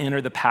 Do not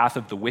enter the path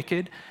of the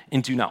wicked,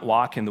 and do not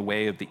walk in the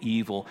way of the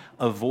evil.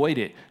 Avoid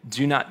it.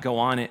 Do not go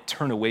on it.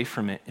 Turn away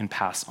from it and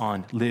pass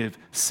on. Live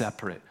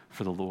separate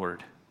for the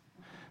Lord.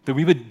 That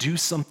we would do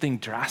something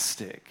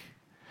drastic.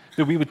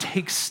 That we would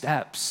take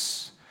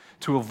steps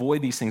to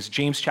avoid these things.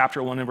 James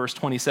chapter 1 and verse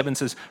 27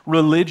 says,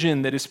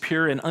 religion that is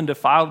pure and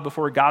undefiled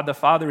before God the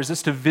Father is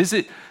this: to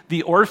visit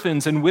the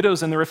orphans and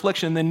widows in their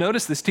affliction. And then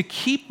notice this: to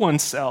keep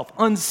oneself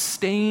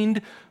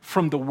unstained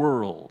from the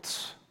world.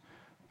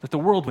 That the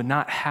world would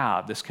not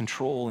have this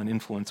control and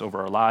influence over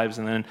our lives.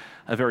 And then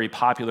a very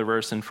popular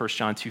verse in 1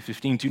 John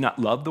 2:15, do not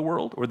love the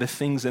world or the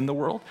things in the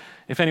world.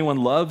 If anyone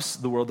loves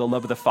the world, the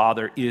love of the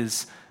Father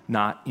is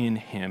not in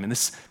him. And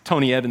this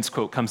Tony Evans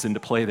quote comes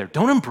into play there.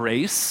 Don't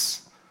embrace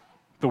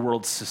the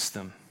world's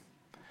system,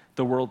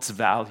 the world's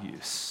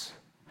values.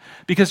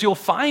 Because you'll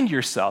find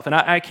yourself, and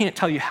I can't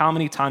tell you how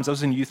many times, I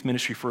was in youth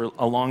ministry for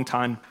a long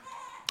time,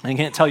 I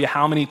can't tell you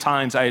how many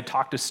times I had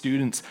talked to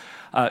students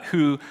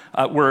who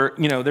were,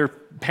 their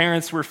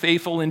parents were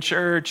faithful in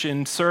church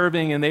and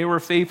serving, and they were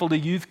faithful to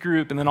youth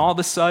group, and then all of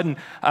a sudden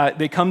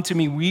they come to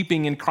me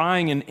weeping and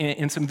crying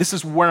and saying, this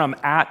is where I'm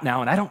at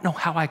now, and I don't know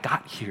how I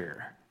got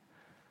here.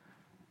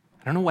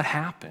 I don't know what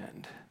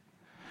happened.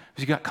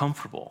 Because you got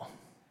comfortable.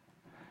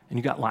 And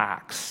you got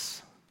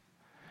lax,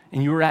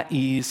 and you were at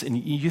ease, and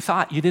you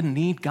thought you didn't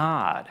need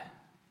God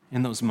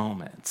in those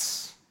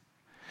moments.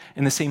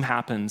 And the same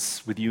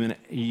happens with you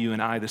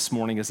and I this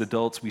morning as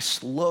adults. We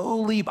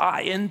slowly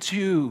buy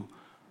into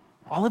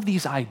all of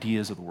these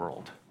ideas of the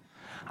world.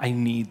 I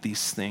need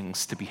these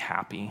things to be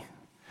happy.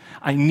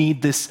 I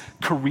need this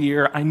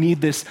career. I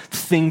need this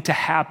thing to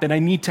happen. I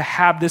need to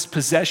have this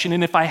possession,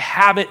 and if I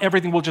have it,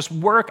 everything will just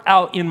work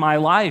out in my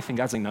life. And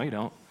God's like, no, you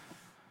don't.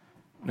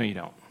 No, you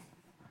don't.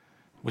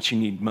 What you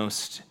need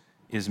most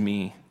is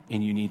me,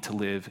 and you need to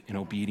live an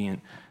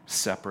obedient,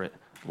 separate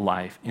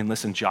life. And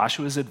listen,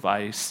 Joshua's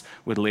advice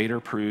would later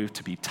prove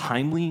to be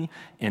timely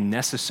and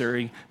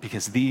necessary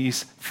because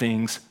these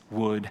things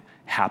would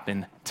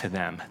happen to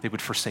them. They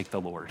would forsake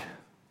the Lord.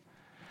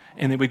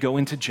 And they would go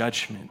into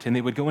judgment, and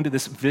they would go into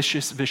this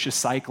vicious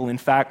cycle. In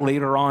fact,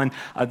 later on,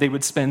 they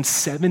would spend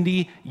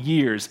 70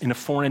 years in a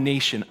foreign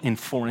nation in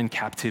foreign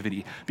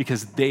captivity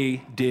because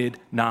they did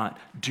not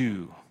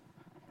do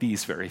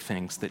these very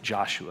things that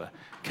Joshua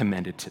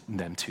commended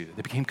them to.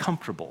 They became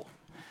comfortable.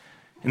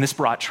 And this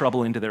brought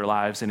trouble into their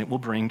lives, and it will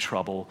bring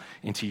trouble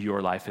into your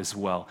life as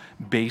well.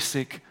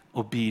 Basic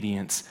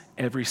obedience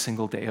every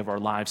single day of our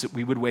lives, that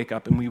we would wake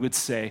up and we would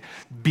say,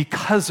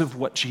 because of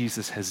what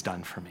Jesus has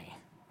done for me,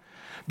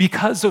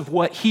 because of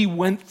what he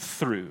went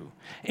through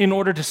in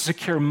order to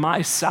secure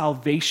my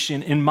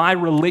salvation and my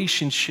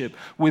relationship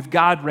with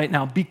God right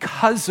now,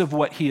 because of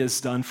what he has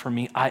done for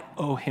me, I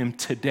owe him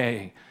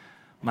today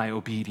my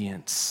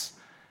obedience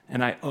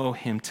and I owe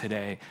him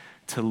today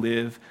to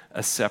live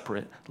a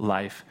separate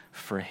life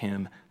for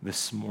him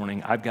this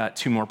morning. I've got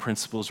 2 more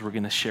principles. We're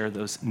going to share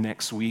those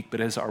next week, but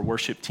as our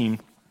worship team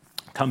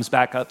comes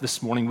back up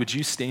this morning, would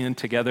you stand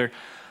together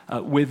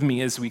with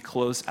me as we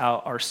close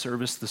out our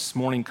service this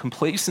morning?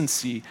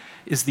 Complacency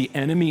is the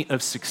enemy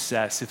of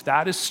success. If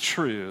that is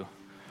true,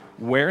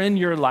 where in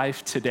your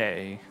life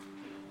today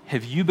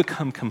have you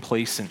become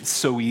complacent? It's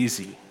so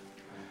easy.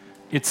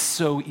 It's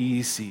so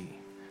easy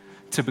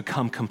to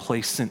become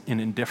complacent and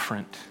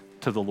indifferent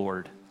to the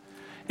Lord.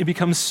 It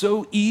becomes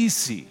so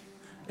easy,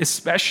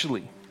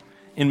 especially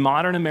in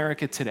modern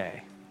America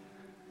today,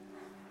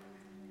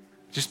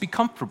 just be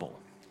comfortable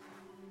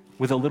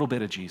with a little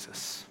bit of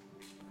Jesus,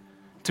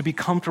 to be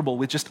comfortable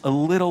with just a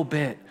little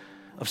bit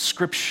of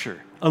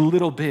Scripture, a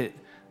little bit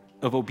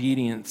of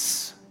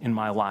obedience in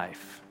my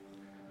life.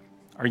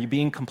 Are you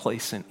being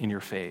complacent in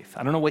your faith?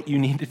 I don't know what you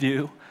need to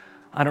do.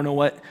 I don't know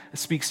what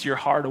speaks to your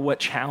heart or what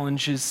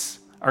challenges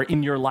are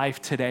in your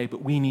life today,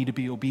 but we need to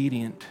be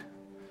obedient.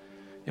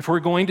 If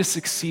we're going to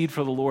succeed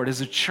for the Lord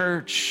as a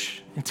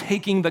church in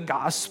taking the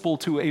gospel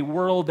to a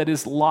world that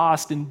is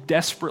lost and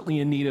desperately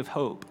in need of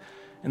hope,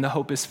 and the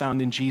hope is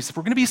found in Jesus, if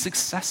we're going to be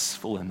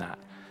successful in that,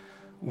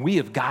 we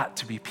have got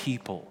to be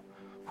people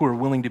who are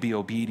willing to be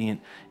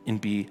obedient and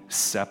be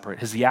separate.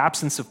 Has the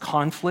absence of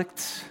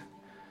conflict,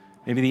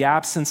 maybe the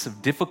absence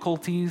of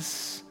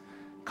difficulties,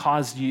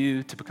 caused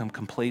you to become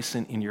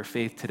complacent in your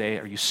faith today?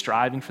 Are you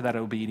striving for that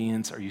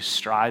obedience? Are you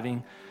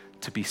striving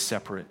to be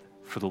separate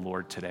for the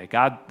Lord today?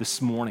 God, this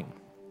morning,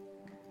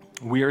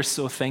 we are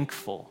so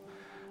thankful,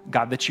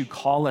 God, that you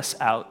call us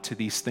out to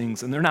these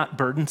things, and they're not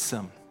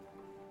burdensome,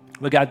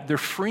 but God, they're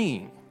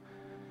freeing.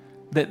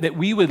 That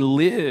we would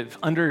live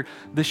under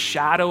the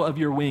shadow of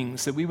your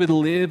wings, that we would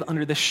live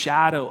under the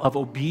shadow of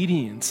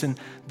obedience and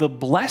the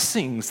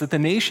blessings that the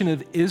nation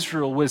of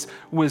Israel was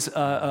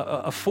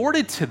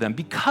afforded to them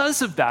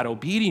because of that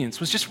obedience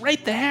was just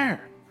right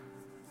there.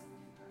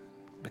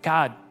 But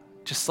God,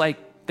 just like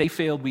they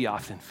failed, we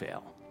often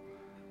fail.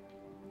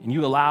 And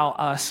you allow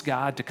us,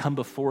 God, to come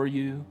before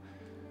you,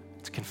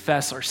 to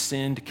confess our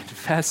sin, to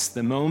confess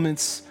the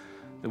moments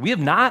that we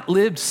have not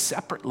lived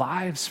separate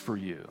lives for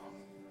you.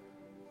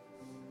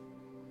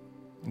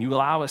 And you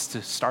allow us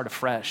to start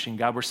afresh. And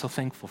God, we're so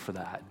thankful for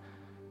that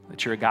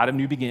you're a God of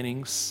new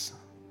beginnings,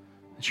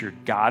 that you're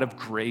a God of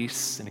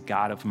grace and a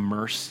God of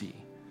mercy.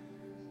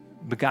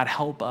 But God,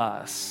 help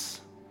us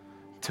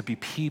to be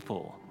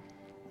people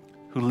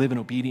who live in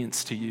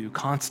obedience to you,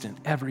 constant,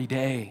 every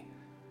day,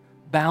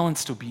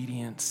 balanced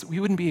obedience. That we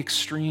wouldn't be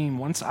extreme,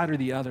 one side or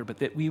the other, but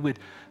that we would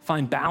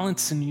find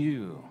balance in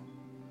you.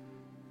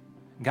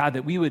 God,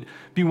 that we would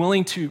be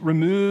willing to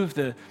remove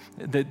the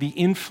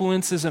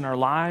influences in our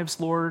lives,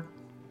 Lord,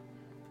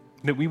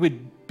 that we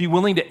would be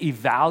willing to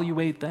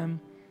evaluate them,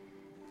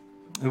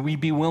 that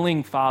we'd be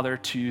willing, Father,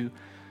 to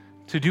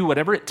do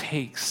whatever it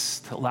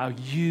takes to allow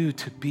you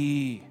to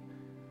be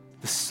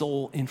the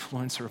sole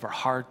influencer of our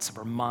hearts, of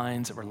our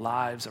minds, of our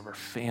lives, of our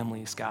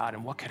families, God.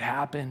 And what could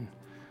happen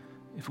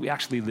if we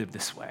actually lived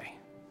this way?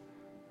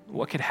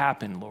 What could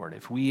happen, Lord,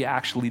 if we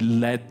actually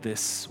led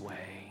this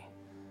way?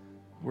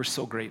 We're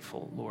so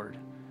grateful, Lord.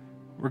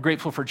 We're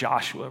grateful for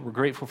Joshua. We're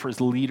grateful for his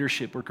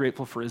leadership. We're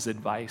grateful for his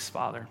advice,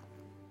 Father.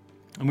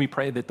 And we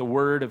pray that the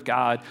word of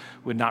God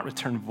would not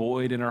return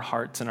void in our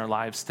hearts and our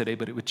lives today,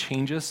 but it would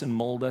change us and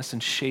mold us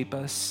and shape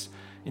us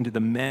into the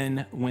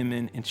men,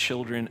 women, and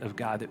children of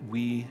God that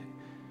we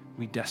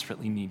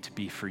desperately need to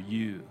be for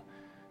you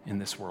in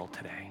this world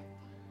today.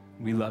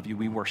 We love you.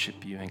 We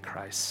worship you in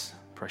Christ's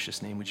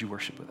precious name. Would you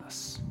worship with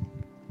us?